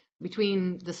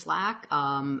between the Slack,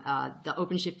 the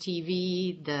OpenShift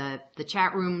TV, the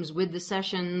chat rooms with the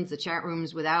sessions, the chat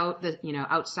rooms without the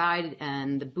outside,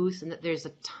 and the booths, and there's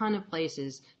a ton of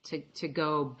places to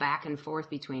go back and forth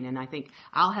between. And I think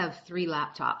I'll have 3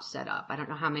 laptops set up. I don't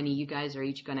know how many you guys are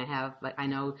each going to have, but I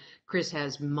know Chris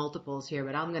has multiples here.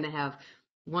 But I'm going to have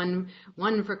one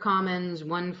for Commons,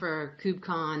 one for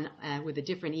KubeCon with a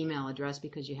different email address,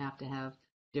 because you have to have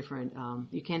different.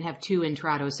 You can't have 2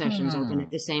 Intrado sessions open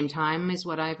at the same time, is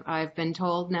what I've been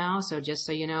told now. So just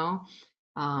so you know,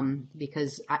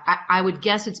 because I would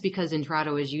guess it's because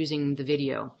Intrado is using the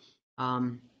video,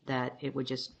 that it would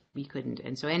just, we couldn't.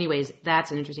 And so anyways,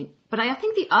 that's an interesting. But I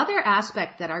think the other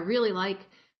aspect that I really like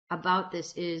about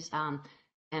this is,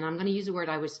 and I'm going to use a word,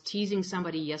 I was teasing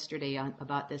somebody yesterday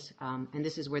about this, and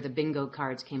this is where the bingo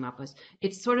cards came up, was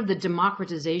it's sort of the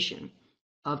democratization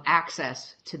of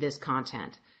access to this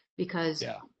content, because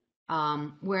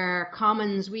where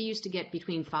Commons, we used to get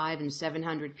between 500 and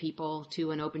 700 people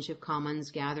to an OpenShift Commons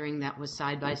gathering that was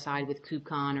side by side with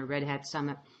KubeCon or Red Hat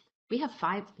Summit. We have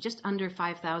just under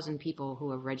 5,000 people who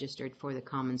have registered for the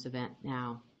Commons event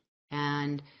now,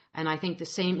 and I think the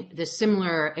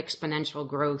similar exponential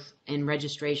growth in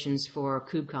registrations for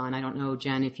KubeCon. I don't know,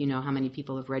 Jen, if you know how many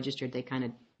people have registered. They kind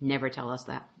of never tell us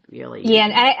that. Really. Yeah,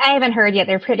 and I haven't heard yet.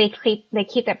 They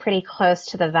keep that pretty close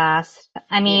to the vest.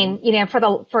 I mean,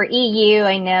 for EU,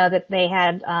 I know that they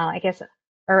had I guess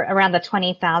around the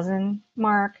 20,000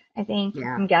 mark. I think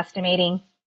I'm guesstimating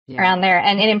around there.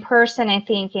 And in person, I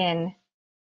think in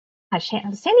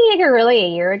San Diego really a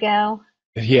year ago.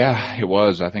 Yeah, it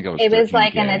was. I think it was. It was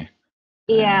like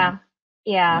Yeah.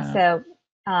 So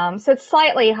so it's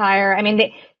slightly higher. I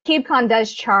mean, KubeCon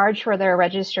does charge for their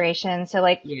registration, so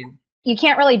you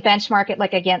can't really benchmark it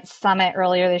like against Summit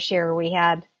earlier this year, where we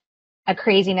had a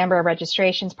crazy number of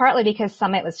registrations, partly because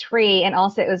Summit was free, and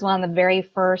also it was one of the very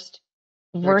first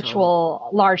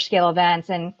virtual large-scale events.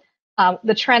 And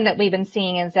the trend that we've been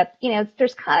seeing is that,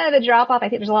 there's kind of a drop-off. I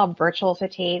think there's a lot of virtual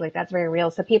fatigue, like that's very real.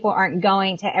 So people aren't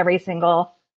going to every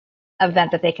single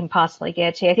event that they can possibly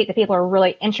get to. I think the people who are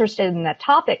really interested in the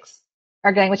topics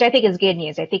are going, which I think is good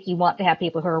news. I think you want to have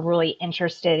people who are really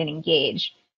interested and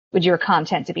engaged with your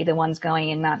content to be the ones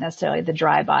going, and not necessarily the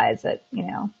drive-bys that,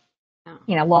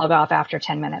 log off after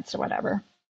 10 minutes or whatever.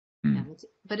 Yeah,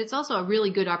 but it's also a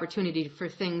really good opportunity for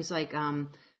things like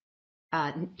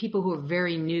people who are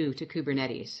very new to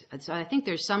Kubernetes. So I think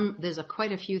there's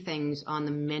quite a few things on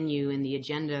the menu in the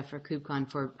agenda for KubeCon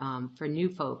for new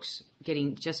folks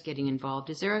getting involved.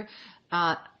 Is there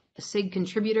a SIG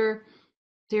contributor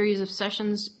series of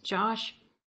sessions, Josh?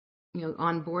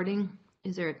 Onboarding?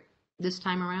 Is there this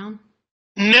time around?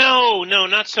 No,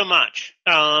 not so much.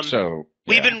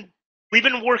 We've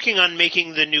been working on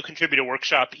making the new contributor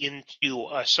workshop into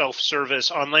a self-service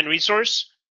online resource.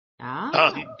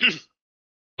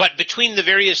 But between the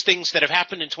various things that have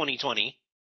happened in 2020,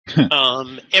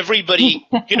 everybody,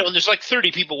 and there's like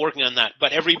 30 people working on that,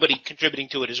 but everybody contributing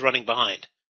to it is running behind.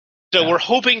 So we're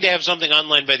hoping to have something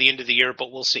online by the end of the year,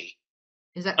 but we'll see.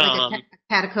 Is that like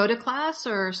a Katacoda class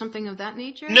or something of that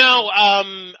nature? No,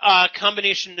 a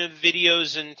combination of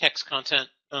videos and text content.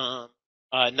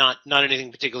 Not anything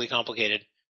particularly complicated.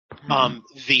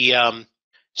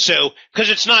 So because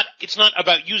it's not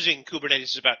about using Kubernetes,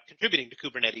 it's about contributing to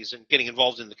Kubernetes and getting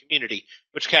involved in the community,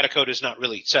 which Katacoda is not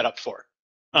really set up for.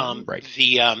 Right.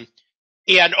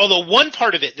 And although one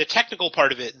part of it, the technical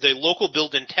part of it, the local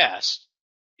build and test,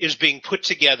 is being put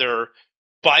together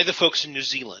by the folks in New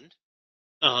Zealand.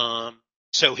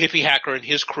 So Hippie Hacker and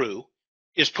his crew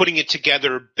is putting it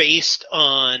together based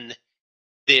on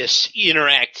this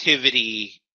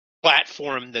interactivity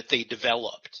platform that they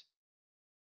developed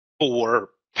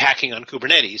for hacking on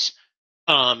Kubernetes.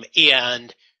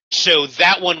 And so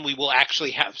that one we will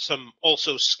actually have some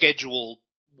also scheduled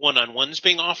one-on-ones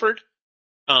being offered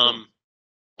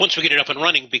once we get it up and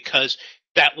running, because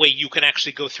that way you can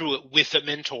actually go through it with a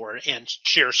mentor and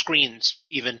share screens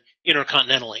even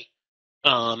intercontinentally.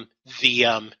 And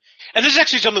this is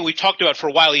actually something we talked about for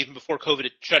a while, even before COVID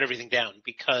had shut everything down,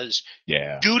 because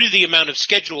due to the amount of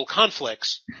schedule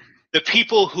conflicts, the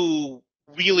people who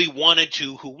we really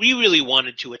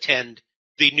wanted to attend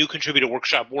the new contributor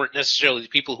workshop weren't necessarily the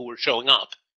people who were showing up,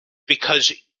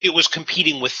 because it was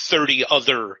competing with 30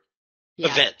 other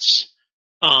events.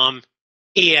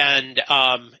 And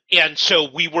so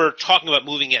we were talking about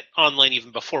moving it online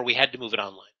even before we had to move it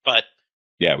online. But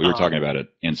Yeah, we were talking about it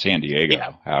in San Diego,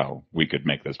 yeah. how we could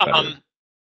make this better.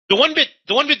 The one bit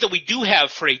that we do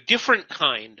have for a different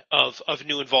kind of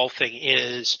new involved thing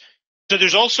is, so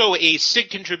there's also a SIG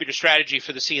contributor strategy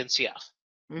for the CNCF,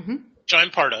 which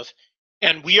I'm part of,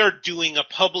 and we are doing a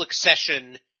public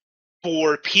session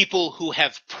for people who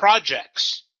have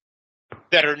projects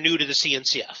that are new to the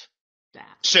CNCF.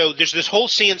 So there's this whole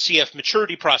CNCF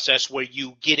maturity process where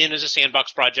you get in as a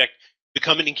sandbox project,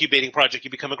 become an incubating project,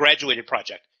 you become a graduated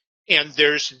project. And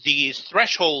there's these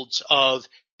thresholds of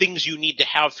things you need to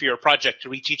have for your project to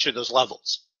reach each of those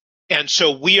levels. And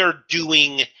so we are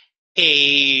doing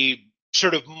a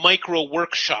sort of micro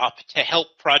workshop to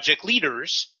help project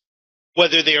leaders,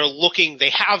 whether they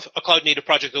have a cloud native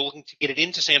project, they're looking to get it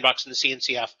into sandbox in the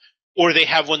CNCF, or they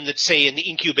have one that's, say, in the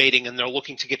incubating and they're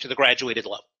looking to get to the graduated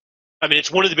level. I mean,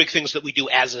 it's one of the big things that we do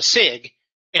as a SIG,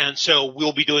 and so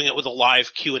we'll be doing it with a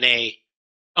live Q&A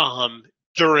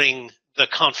during the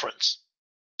conference.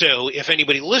 So if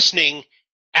anybody listening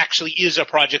actually is a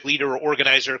project leader or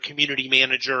organizer, community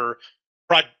manager,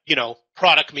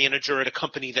 product manager at a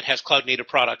company that has cloud native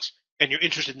products, and you're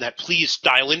interested in that, please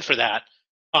dial in for that.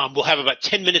 We'll have about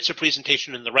 10 minutes of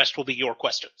presentation, and the rest will be your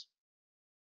questions.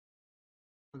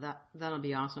 That'll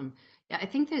be awesome. Yeah, I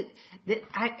think that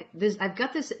I've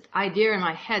got this idea in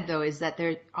my head, though, is that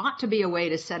there ought to be a way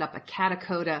to set up a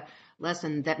Katacoda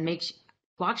lesson that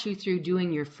walks you through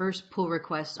doing your first pull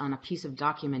request on a piece of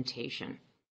documentation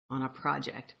on a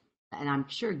project. And I'm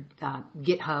sure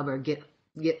GitHub or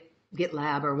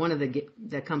GitLab or one of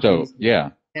the companies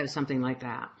have something like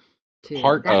that too.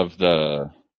 Part of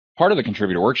the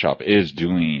contributor workshop is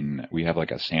we have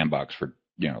like a sandbox for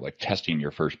like testing your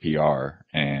first PR,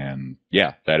 and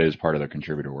yeah, that is part of the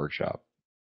contributor workshop.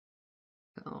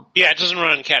 Oh. Yeah, it doesn't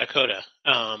run on Katacoda.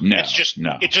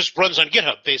 It just runs on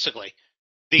GitHub basically.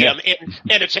 And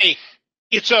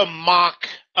it's a mock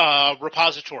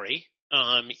repository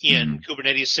in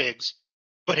Kubernetes SIGs,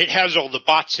 but it has all the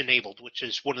bots enabled, which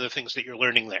is one of the things that you're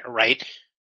learning there, right?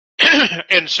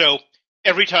 And so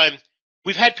every time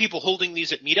we've had people holding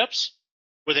these at meetups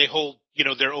where they hold,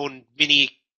 their own mini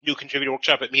new contributor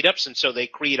workshop at meetups, and so they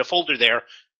create a folder there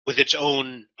with its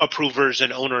own approvers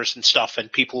and owners and stuff,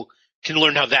 and people can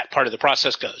learn how that part of the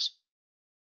process goes.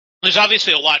 There's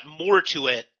obviously a lot more to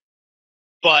it,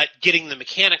 but getting the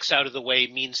mechanics out of the way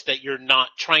means that you're not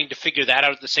trying to figure that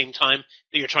out at the same time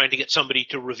that you're trying to get somebody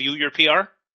to review your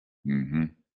PR. Mm-hmm.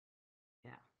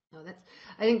 Yeah, no,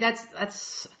 I think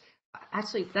that's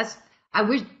actually I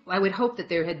would hope that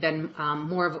there had been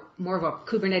more of a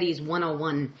Kubernetes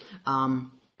 101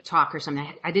 talk or something.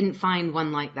 I didn't find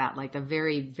one like that, like the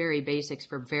very, very basics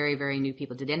for very, very new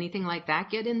people. Did anything like that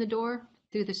get in the door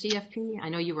through the CFP? I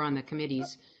know you were on the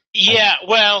committees. Yeah,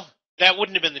 well, that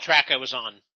wouldn't have been the track I was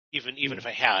on, even if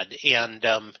I had. And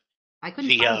I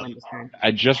couldn't find one this time. I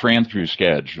just ran through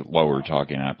Sketch while we were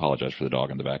talking. I apologize for the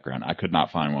dog in the background. I could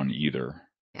not find one either.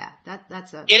 Yeah,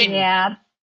 that's a yeah.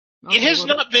 Okay, it has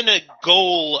not been a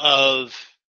goal of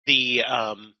the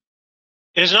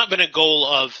it has not been a goal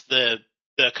of the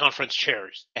conference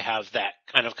chairs to have that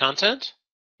kind of content.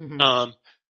 Mm-hmm.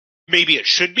 Maybe it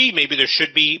should be, maybe there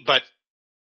should be, but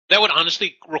that would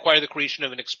honestly require the creation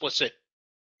of an explicit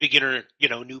beginner,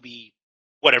 newbie,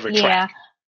 whatever track.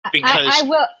 Because I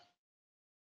will.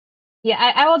 Yeah,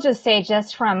 I will just say,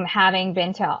 just from having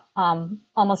been to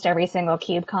almost every single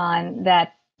KubeCon,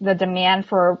 that the demand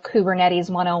for Kubernetes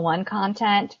 101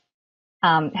 content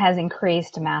has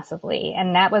increased massively.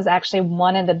 And that was actually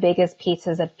one of the biggest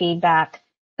pieces of feedback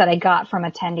that I got from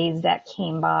attendees that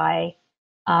came by,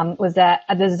 was that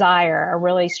a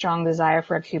really strong desire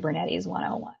for a Kubernetes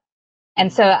 101.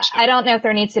 And so I don't know if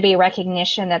there needs to be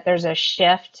recognition that there's a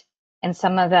shift in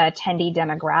some of the attendee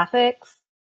demographics,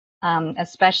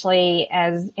 especially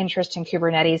as interest in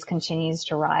Kubernetes continues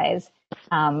to rise.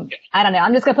 I don't know.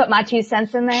 I'm just going to put my 2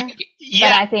 cents in there.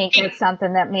 Yeah, but I think it's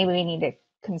something that maybe we need to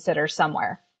consider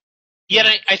somewhere. Yeah,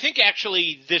 and I think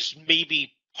actually this may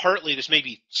be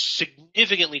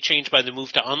significantly changed by the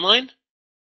move to online.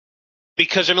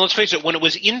 Because, let's face it, when it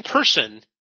was in person,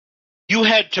 you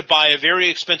had to buy a very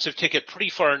expensive ticket pretty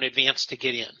far in advance to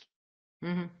get in.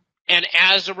 Mm-hmm. And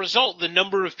as a result, the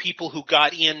number of people who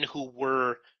got in who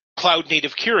were cloud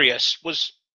native curious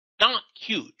was not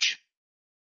huge.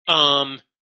 And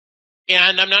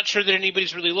I'm not sure that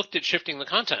anybody's really looked at shifting the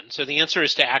content. So the answer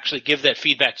is to actually give that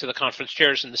feedback to the conference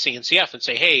chairs and the CNCF and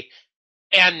say, hey,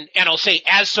 and I'll say,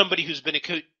 as somebody who's been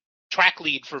a track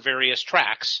lead for various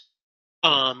tracks,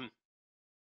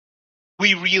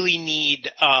 we really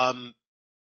need,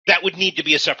 that would need to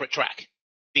be a separate track.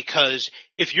 because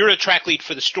if you're a track lead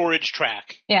for the storage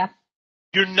track, Yeah.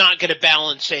 you're not going to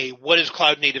balance what is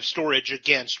cloud native storage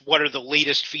against what are the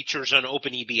latest features on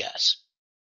OpenEBS.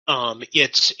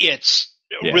 It's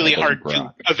really it doesn't hard to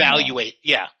grok. evaluate.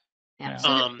 Yeah. Yeah.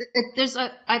 So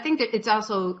I think that it's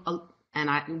also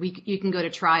you can go to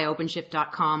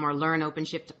tryopenshift.com or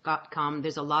learnopenshift.com.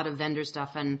 There's a lot of vendor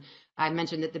stuff, and I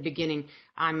mentioned at the beginning,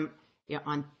 I'm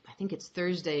on, I think it's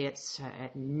Thursday, it's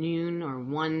at noon or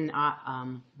 1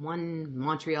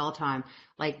 Montreal time.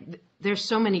 Like there's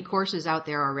so many courses out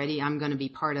there already. I'm going to be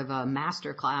part of a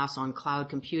master class on cloud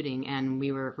computing, and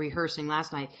we were rehearsing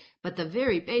last night, but the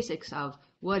very basics of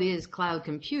what is cloud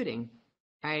computing,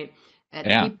 right?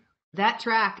 Yeah. That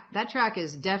track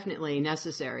is definitely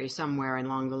necessary somewhere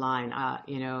along the line,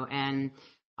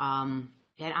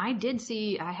 and I did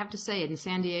see, I have to say, in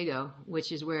San Diego,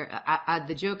 which is where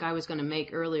the joke I was going to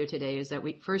make earlier today is that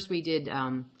we did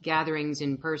gatherings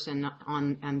in person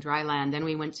on dry land, then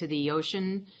we went to the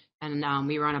ocean, and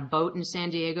we were on a boat in San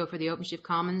Diego for the OpenShift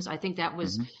Commons. I think that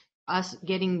was us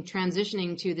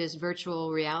transitioning to this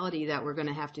virtual reality that we're going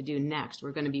to have to do next.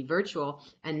 We're going to be virtual,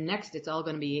 and next it's all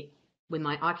going to be with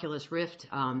my Oculus Rift,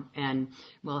 and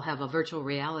we'll have a virtual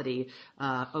reality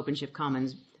OpenShift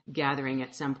Commons gathering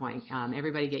at some point.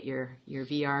 Everybody get your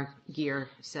VR gear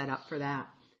set up for that.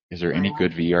 Is there any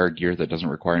good VR gear that doesn't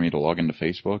require me to log into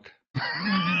Facebook?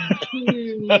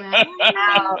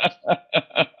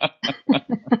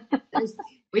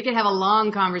 We could have a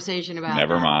long conversation about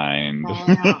Never that. mind.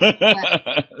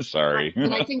 Sorry.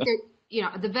 But I think that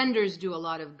the vendors do a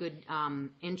lot of good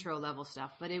intro level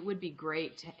stuff, but it would be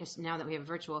great to, now that we have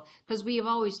virtual, because we have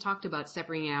always talked about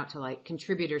separating out to like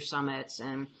contributor summits,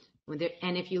 and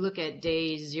if you look at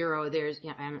day 0, there's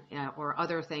or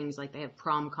other things like they have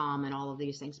PromCom and all of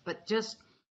these things, but just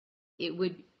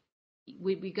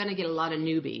we'd be going to get a lot of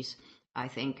newbies, I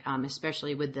think,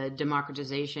 especially with the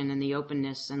democratization and the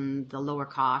openness and the lower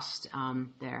cost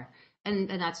there, and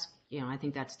that's I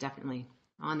think that's definitely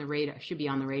on the radar, should be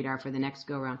on the radar for the next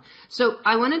go round. So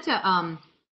I wanted to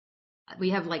we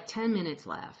have like 10 minutes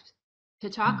left to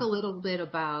talk a little bit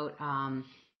about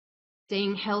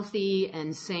staying healthy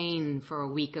and sane for a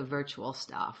week of virtual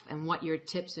stuff and what your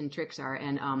tips and tricks are.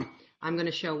 And I'm going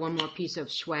to show one more piece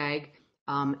of swag,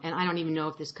 and I don't even know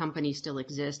if this company still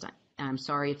exists. I'm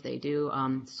sorry if they do.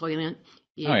 Soylent.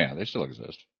 Oh yeah, they still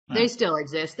exist. They still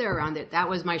exist. They're around it. That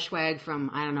was my swag from,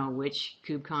 I don't know which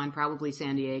KubeCon, probably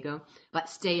San Diego. But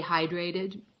stay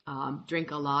hydrated,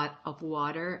 drink a lot of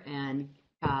water. And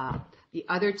the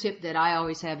other tip that I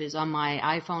always have is on my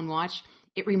iPhone watch.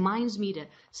 It reminds me to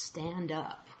stand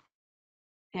up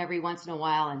every once in a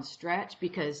while and stretch,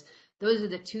 because those are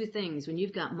the two things. When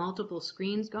you've got multiple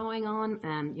screens going on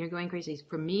and you're going crazy.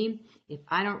 For me, if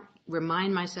I don't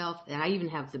remind myself, and I even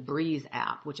have the Breathe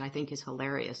app, which I think is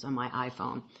hilarious on my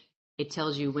iPhone. It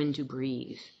tells you when to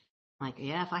breathe. Like,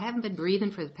 yeah, if I haven't been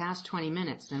breathing for the past 20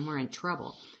 minutes, then we're in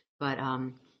trouble. But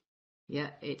yeah,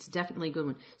 it's definitely a good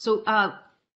one. So,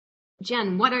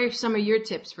 Jen, what are some of your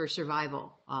tips for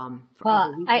survival?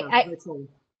 For virtual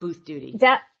booth duty?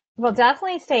 Well,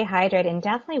 definitely stay hydrated and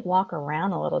definitely walk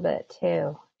around a little bit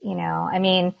too. I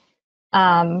mean,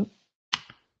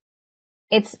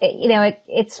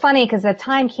 it's funny because the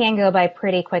time can go by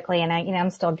pretty quickly, and I'm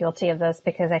still guilty of this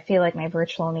because I feel like my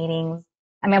virtual meetings,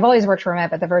 I mean, I've always worked remote,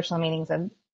 but the virtual meetings have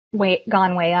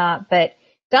gone way up. But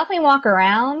definitely walk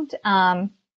around,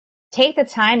 take the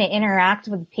time to interact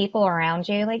with people around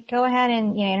you. Like, go ahead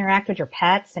and interact with your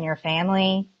pets and your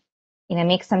family,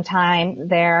 make some time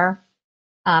there.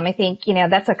 I think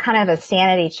that's a kind of a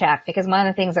sanity check, because one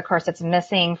of the things, of course, that's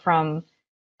missing from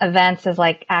events is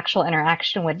like actual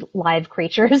interaction with live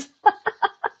creatures.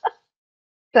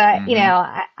 But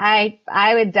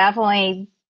I would definitely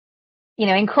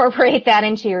incorporate that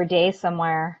into your day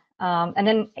somewhere. And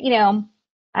then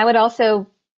I would also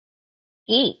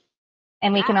eat,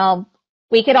 and we could all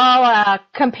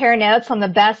compare notes on the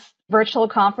best virtual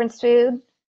conference food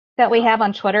that we have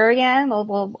on Twitter. Again,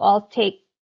 we'll all take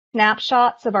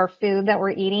snapshots of our food that we're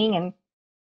eating, and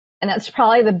that's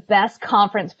probably the best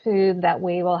conference food that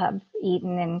we will have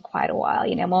eaten in quite a while.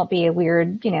 It won't be a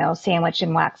weird, sandwich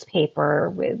in wax paper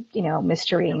with,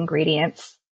 mystery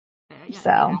ingredients.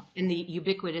 So. And the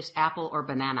ubiquitous apple or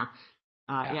banana.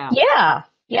 Yeah.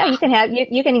 You can have,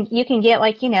 you can get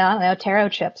like, I don't know, taro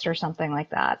chips or something like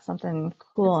that. Something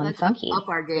cool and funky. Up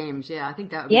our games. Yeah, I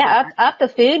think that would be good. up the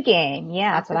food game.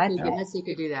 Yeah, that's what I think. Let's see if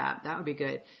we could do that. That would be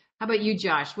good. How about you,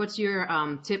 Josh? What's your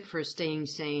tip for staying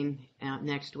sane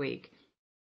next week?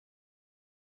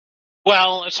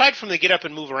 Well, aside from the get up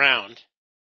and move around,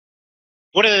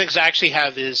 one of the things I actually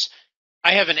have is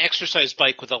I have an exercise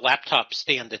bike with a laptop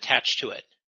stand attached to it.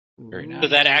 Very So nice.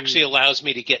 that actually allows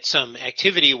me to get some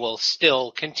activity while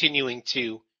still continuing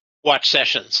to watch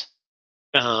sessions.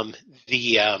 And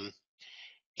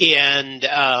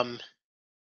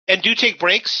do take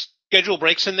breaks, schedule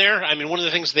breaks in there. I mean, one of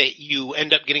the things that you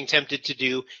end up getting tempted to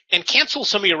do, and cancel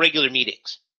some of your regular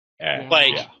meetings.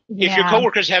 Like, if your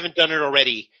coworkers haven't done it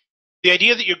already, the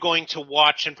idea that you're going to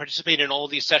watch and participate in all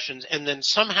of these sessions and then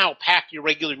somehow pack your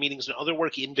regular meetings and other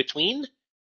work in between,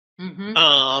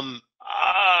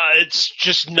 it's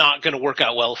just not going to work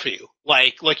out well for you.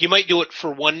 Like you might do it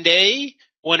for 1 day,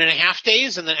 1.5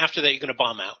 days, and then after that you're going to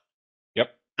bomb out.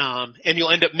 Yep. And you'll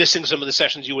end up missing some of the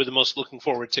sessions you were the most looking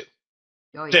forward to.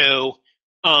 Oh, yeah. So,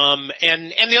 and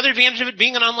the other advantage of it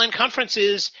being an online conference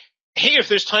is, hey, if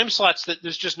there's time slots that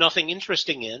there's just nothing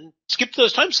interesting in, skip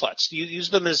those time slots. You use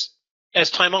them as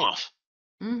time off.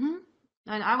 And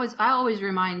I always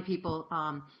remind people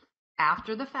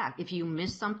after the fact, if you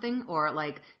miss something, or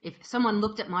like if someone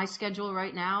looked at my schedule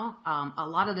right now, a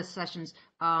lot of the sessions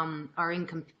are in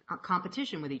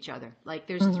competition with each other. Like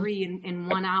there's 3 in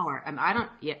 1 hour.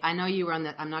 I know you were on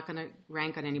that. I'm not going to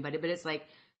rank on anybody, but it's like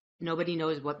nobody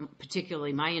knows what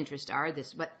particularly my interests are.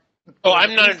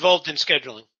 I'm not involved in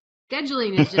scheduling.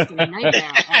 Scheduling is just a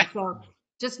nightmare. And so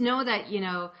just know that,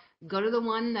 go to the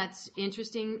one that's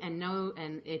interesting, and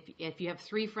if you have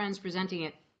 3 friends presenting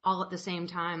it all at the same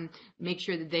time, make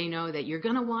sure that they know that you're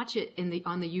going to watch it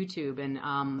on the YouTube, and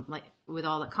like with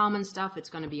all the common stuff, it's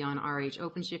going to be on RH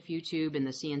OpenShift YouTube and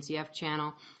the CNCF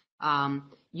channel.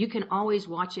 You can always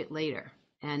watch it later,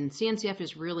 and CNCF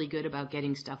is really good about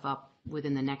getting stuff up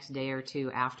within the next day or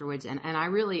 2 afterwards, and I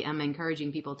really am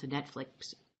encouraging people to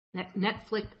Netflix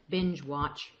binge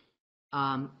watch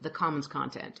the Commons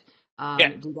content.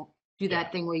 Do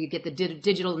that thing where you get the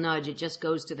digital nudge. It just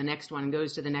goes to the next one,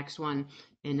 goes to the next one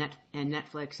in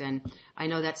Netflix. And I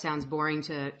know that sounds boring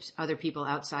to other people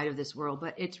outside of this world,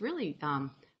 but it's really,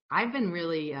 I've been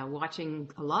really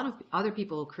watching a lot of other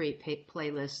people create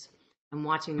playlists and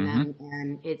watching them.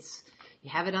 And you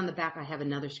have it on the back. I have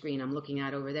another screen I'm looking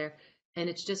at over there, and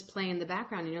it's just playing in the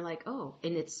background. And you're like, oh,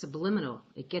 and it's subliminal.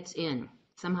 It gets in.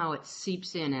 Somehow it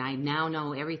seeps in, and I now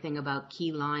know everything about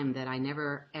key lime that I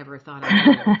never ever thought I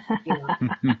would.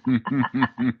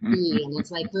 And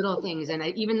it's like little things, and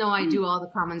even though I do all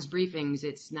the Commons briefings,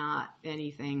 it's not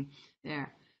anything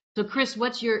there. So, Chris,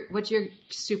 what's your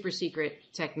super secret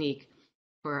technique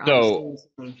for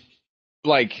streaming?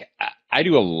 Like, I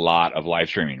do a lot of live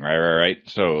streaming, right?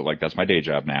 So, like, that's my day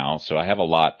job now. So I have a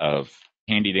lot of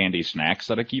handy dandy snacks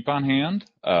that I keep on hand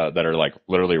that are like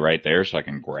literally right there, so I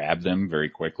can grab them very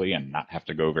quickly and not have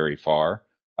to go very far.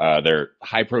 They're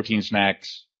high protein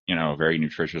snacks, very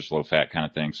nutritious, low fat kind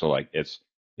of thing. So like it's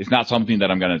not something that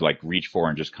I'm going to like reach for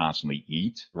and just constantly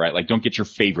eat, right? Like don't get your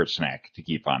favorite snack to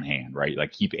keep on hand, right?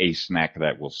 Like keep a snack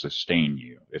that will sustain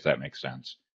you, if that makes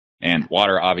sense. And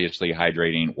water, obviously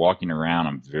hydrating, walking around.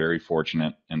 I'm very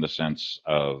fortunate in the sense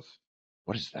of,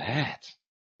 what is that?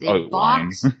 Box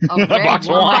wine. of red box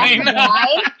of wine.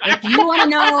 If you want to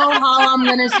know how I'm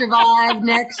going to survive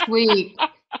next week,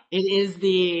 it is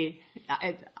the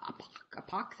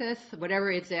Apoxis,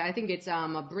 whatever it's. I think it's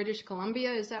British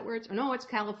Columbia. Is that where it's? No, it's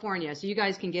California. So you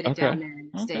guys can get it down there in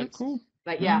the States. Cool.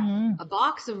 But yeah, a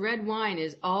box of red wine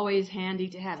is always handy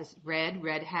to have. It's red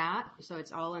hat, so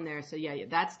it's all in there. So yeah,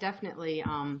 that's definitely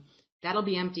that'll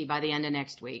be empty by the end of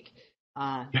next week.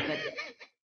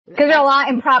 Because there are a lot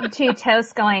of impromptu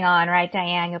toasts going on, right,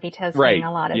 Diane? You'll be toasting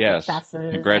a lot of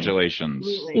successes. Congratulations.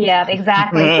 Yeah,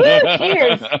 exactly.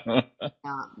 Cheers.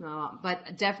 No,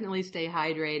 but definitely stay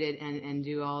hydrated and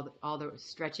do all the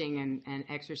stretching and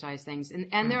exercise things.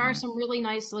 And there are some really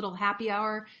nice little happy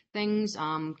hour things,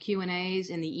 Q&As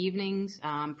in the evenings.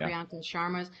 Priyanka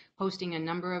Sharma's hosting a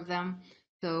number of them.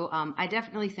 So I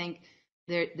definitely think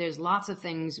there's lots of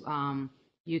things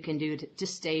you can do to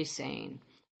stay sane.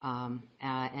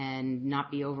 And not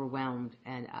be overwhelmed,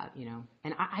 and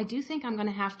and I do think I'm going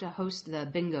to have to host the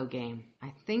bingo game.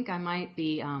 I think I might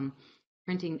be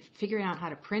figuring out how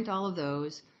to print all of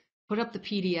those, put up the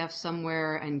PDF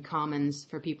somewhere in Commons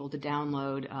for people to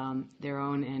download their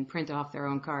own and print off their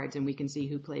own cards, and we can see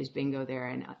who plays bingo there.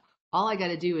 And all I got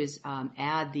to do is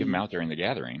add give them out during the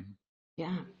gathering.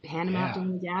 Yeah, hand them out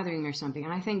during the gathering or something.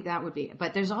 And I think that would be,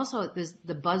 but there's also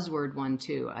the buzzword one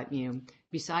too,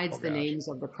 besides the names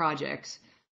of the projects,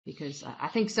 because I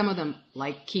think some of them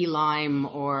like key lime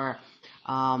or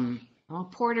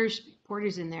Porter's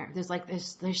in there.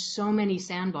 There's so many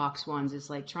sandbox ones. It's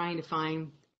like trying to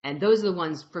find, and those are the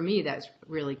ones for me that's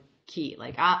really key.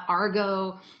 Like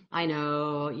Argo, I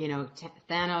know,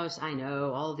 Thanos, I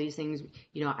know all of these things,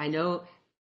 I know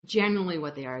generally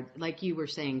what they are. Like you were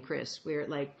saying, Chris, we're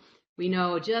like we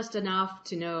know just enough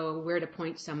to know where to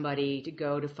point somebody to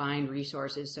go to find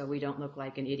resources, so we don't look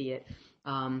like an idiot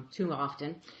too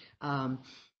often.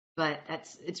 But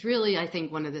it's really, I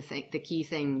think, one of the key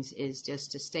things is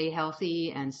just to stay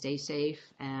healthy and stay safe.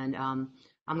 And I'm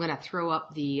going to throw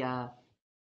up the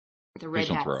Red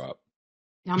Hat. Throw up.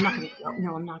 No, I'm not going to.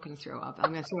 No, I'm not going to throw up.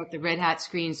 I'm going to throw up the Red Hat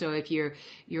screen. So if you're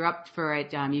up for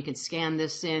it, you can scan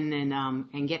this in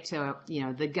and get to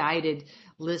the guided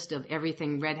list of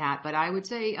everything Red Hat. But I would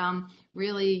say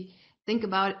really think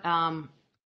about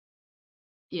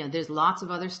there's lots of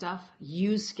other stuff.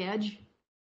 Use Sketch.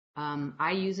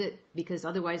 I use it because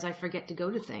otherwise I forget to go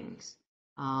to things.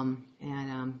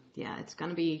 Yeah, it's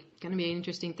gonna be an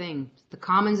interesting thing. The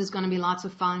Commons is gonna be lots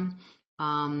of fun.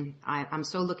 I'm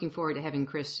so looking forward to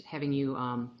having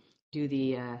you do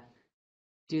the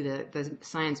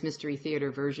Science Mystery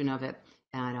Theater version of it,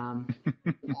 and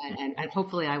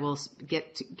hopefully I will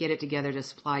get it together to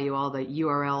supply you all the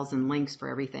URLs and links for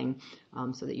everything,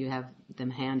 so that you have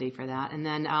them handy for that. And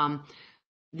then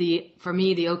for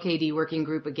me, the OKD working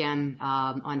group again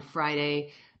on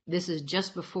Friday. This is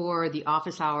just before the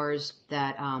office hours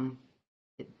that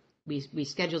we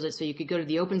scheduled it so you could go to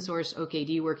the open source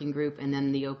OKD working group, and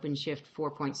then the OpenShift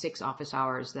 4.6 office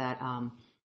hours that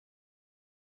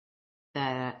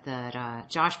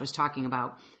Josh was talking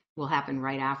about will happen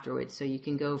right afterwards. So you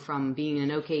can go from being an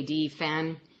OKD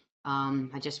fan.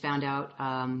 I just found out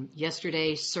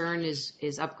yesterday CERN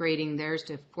is upgrading theirs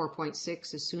to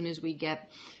 4.6 as soon as we get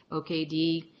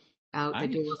OKD out the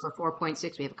door for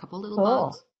 4.6. We have a couple little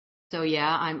bugs. So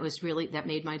yeah, that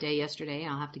made my day yesterday.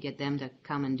 I'll have to get them to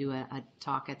come and do a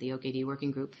talk at the OKD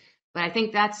working group. But I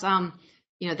think that's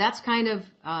that's kind of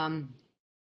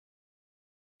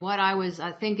what I was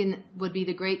thinking would be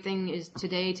the great thing is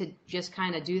today to just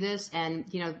kind of do this. And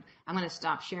I'm going to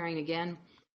stop sharing again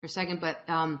for a second, but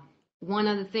one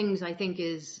of the things I think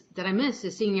is that I miss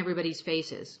is seeing everybody's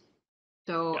faces.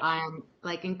 So yes. I'm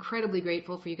incredibly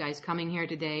grateful for you guys coming here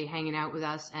today, hanging out with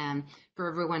us, and for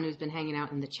everyone who's been hanging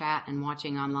out in the chat and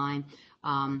watching online.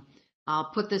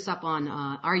 I'll put this up on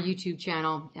our YouTube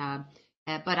channel,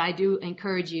 but I do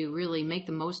encourage you, really make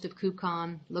the most of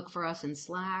KubeCon. Look for us in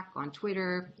Slack, on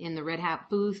Twitter, in the Red Hat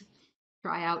booth.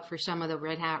 Try out for some of the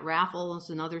Red Hat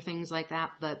raffles and other things like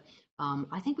that. But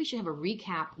I think we should have a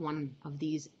recap one of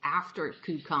these after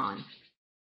KubeCon,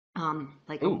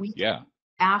 a week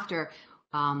after.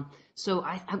 So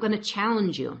I'm going to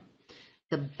challenge you.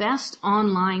 The best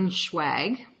online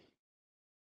swag,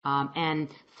 and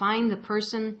find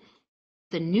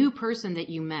the new person that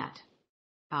you met.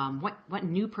 What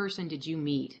new person did you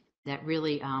meet that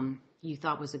really you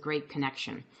thought was a great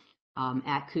connection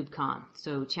at KubeCon?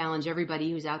 So challenge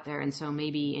everybody who's out there. And so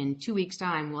maybe in 2 weeks'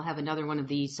 time, we'll have another one of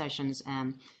these sessions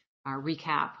and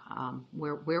recap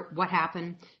what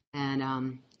happened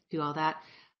and do all that.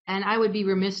 And I would be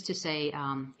remiss to say,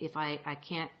 if I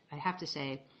have to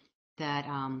say that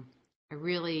I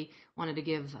really wanted to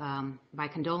give my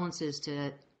condolences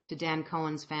to Dan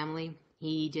Cohen's family.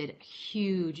 He did a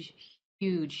huge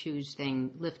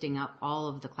thing, lifting up all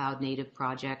of the cloud native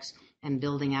projects and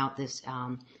building out this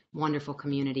wonderful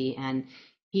community. And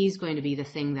he's going to be the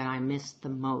thing that I miss the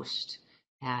most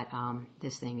at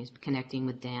this thing, is connecting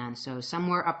with Dan. So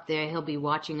somewhere up there, he'll be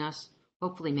watching us.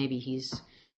 Hopefully, maybe he's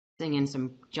singing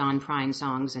some John Prine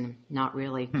songs and not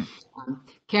really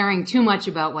caring too much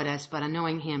about but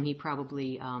knowing him, he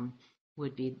probably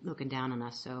would be looking down on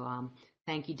us. So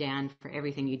thank you, Dan, for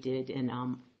everything you did and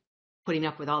putting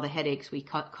up with all the headaches we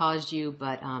caused you,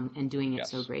 but and doing it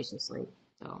so graciously.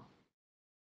 So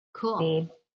cool.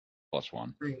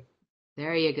 +1.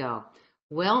 There you go.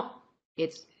 Well,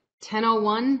 it's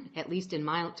 10:01, at least in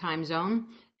my time zone.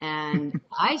 And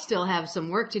I still have some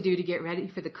work to do to get ready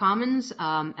for the Commons.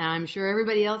 And I'm sure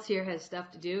everybody else here has stuff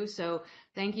to do. So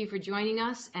thank you for joining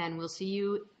us. And we'll see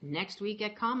you next week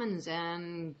at Commons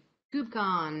and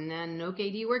KubeCon and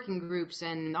OKD working groups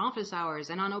and office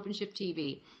hours and on OpenShift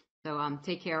TV. So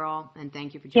take care all, and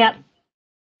thank you for joining. Yep.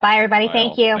 Bye, everybody. Bye,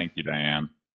 thank you. Thank you, Diane.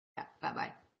 Yeah,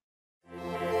 bye-bye.